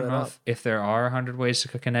 Well, I Google don't that know up. if there are 100 ways to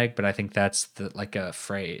cook an egg, but I think that's like a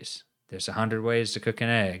phrase. There's 100 ways to cook an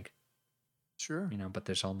egg, Sure. but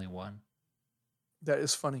there's only one. That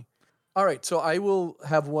is funny. All right, so I will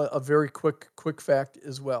have a very quick fact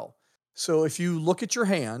as well. So if you look at your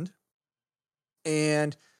hand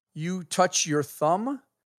and you touch your thumb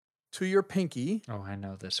to your pinky, Oh, I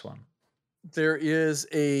know this one. there is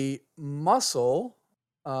a muscle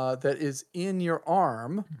that is in your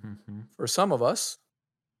arm Mhm. for some of us,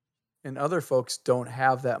 and other folks don't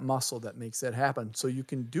have that muscle that makes that happen. So you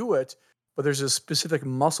can do it, but there's a specific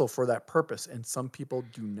muscle for that purpose, and some people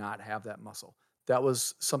do not have that muscle. That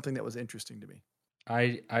was something that was interesting to me.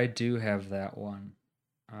 I do have that one,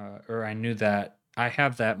 or I knew that I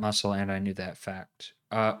have that muscle, and I knew that fact.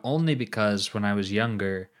 Only because when I was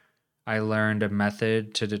younger, I learned a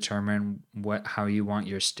method to determine how you want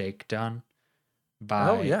your steak done.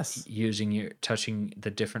 by yes. touching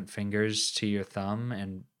the different fingers to your thumb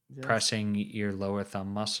and Yes. pressing your lower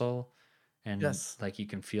thumb muscle. And Yes. like you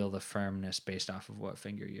can feel the firmness based off of what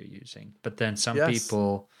finger you're using. But then some Yes.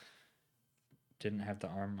 people didn't have the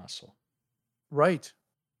arm muscle. Right.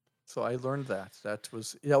 So I learned that. That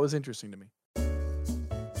was interesting to me.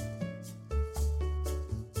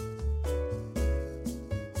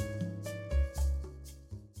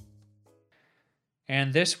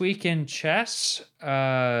 And this week in chess,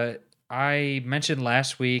 I mentioned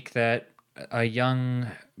last week that a young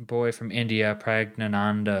boy from India,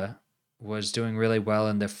 Pragnananda, was doing really well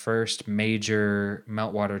in the first major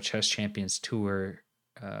Meltwater Chess Champions Tour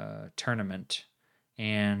tournament.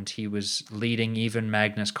 And he was leading even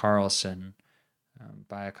Magnus Carlsen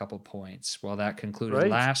by a couple points. Well, that concluded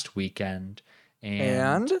last weekend.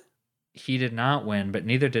 And he did not win, but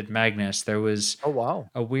neither did Magnus. There was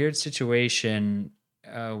a weird situation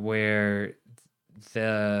where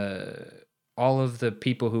all of the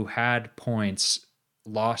people who had points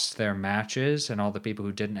lost their matches, and all the people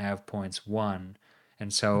who didn't have points won.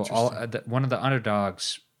 And so one of the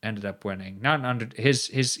underdogs ended up winning.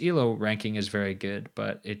 His ELO ranking is very good,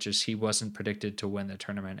 but he wasn't predicted to win the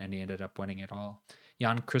tournament, and he ended up winning it all.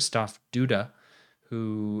 Jan Christoph Duda,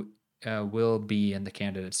 who will be in the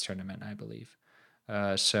candidates tournament, I believe.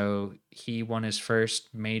 So he won his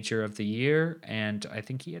first major of the year, and I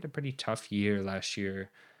think he had a pretty tough year last year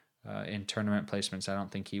in tournament placements. I don't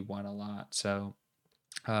think he won a lot. So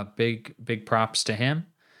big props to him.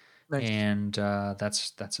 Nice. And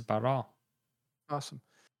that's about all. Awesome.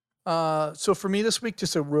 So for me this week,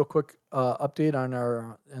 just a real quick update on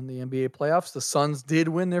the NBA playoffs. The Suns did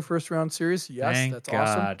win their first round series. Yes, Thank that's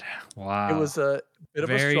God. Awesome. Wow. It was a bit of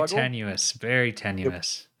a struggle. Very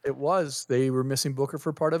tenuous. It was. They were missing Booker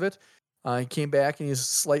for part of it. He came back and he's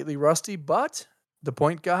slightly rusty, but the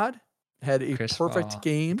point guard had a perfect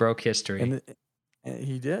game. Broke history. And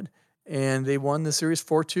he did. And they won the series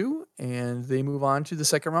 4-2, and they move on to the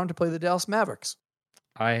second round to play the Dallas Mavericks.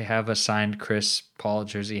 I have a signed Chris Paul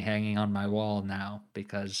jersey hanging on my wall now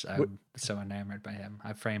because I'm so enamored by him.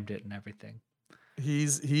 I framed it and everything.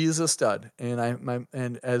 He's a stud,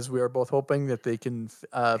 and as we are both hoping that they can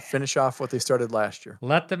finish off what they started last year.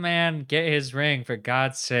 Let the man get his ring, for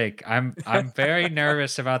God's sake. I'm very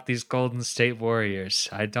nervous about these Golden State Warriors.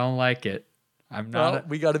 I don't like it.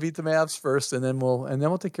 We got to beat the Mavs first, and then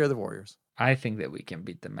we'll take care of the Warriors. I think that we can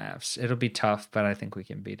beat the Mavs. It'll be tough, but I think we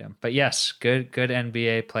can beat them. But yes, good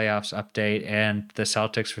NBA playoffs update, and the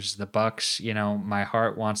Celtics versus the Bucks. You know, my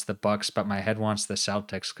heart wants the Bucks, but my head wants the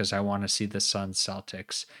Celtics because I want to see the Suns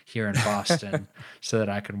Celtics here in Boston so that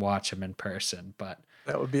I can watch them in person. But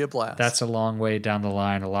that would be a blast. That's a long way down the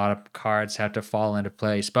line. A lot of cards have to fall into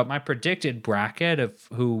place. But my predicted bracket of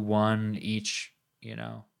who won each,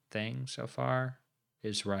 thing so far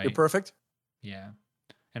is right. You're perfect. Yeah.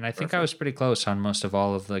 And I think I was pretty close on most of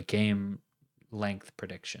all of the game length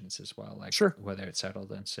predictions as well, like whether it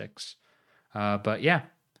settled in 6. But yeah,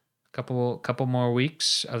 a couple more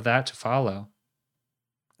weeks of that to follow.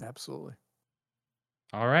 Absolutely.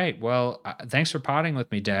 All right. Well, thanks for potting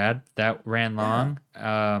with me, Dad. That ran long,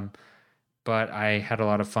 but I had a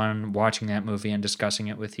lot of fun watching that movie and discussing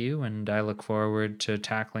it with you, and I look forward to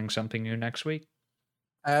tackling something new next week.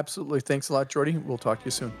 Absolutely. Thanks a lot, Jordy. We'll talk to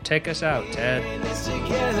you soon. Take us out, Ted.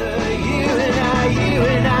 Together, you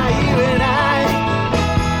and I.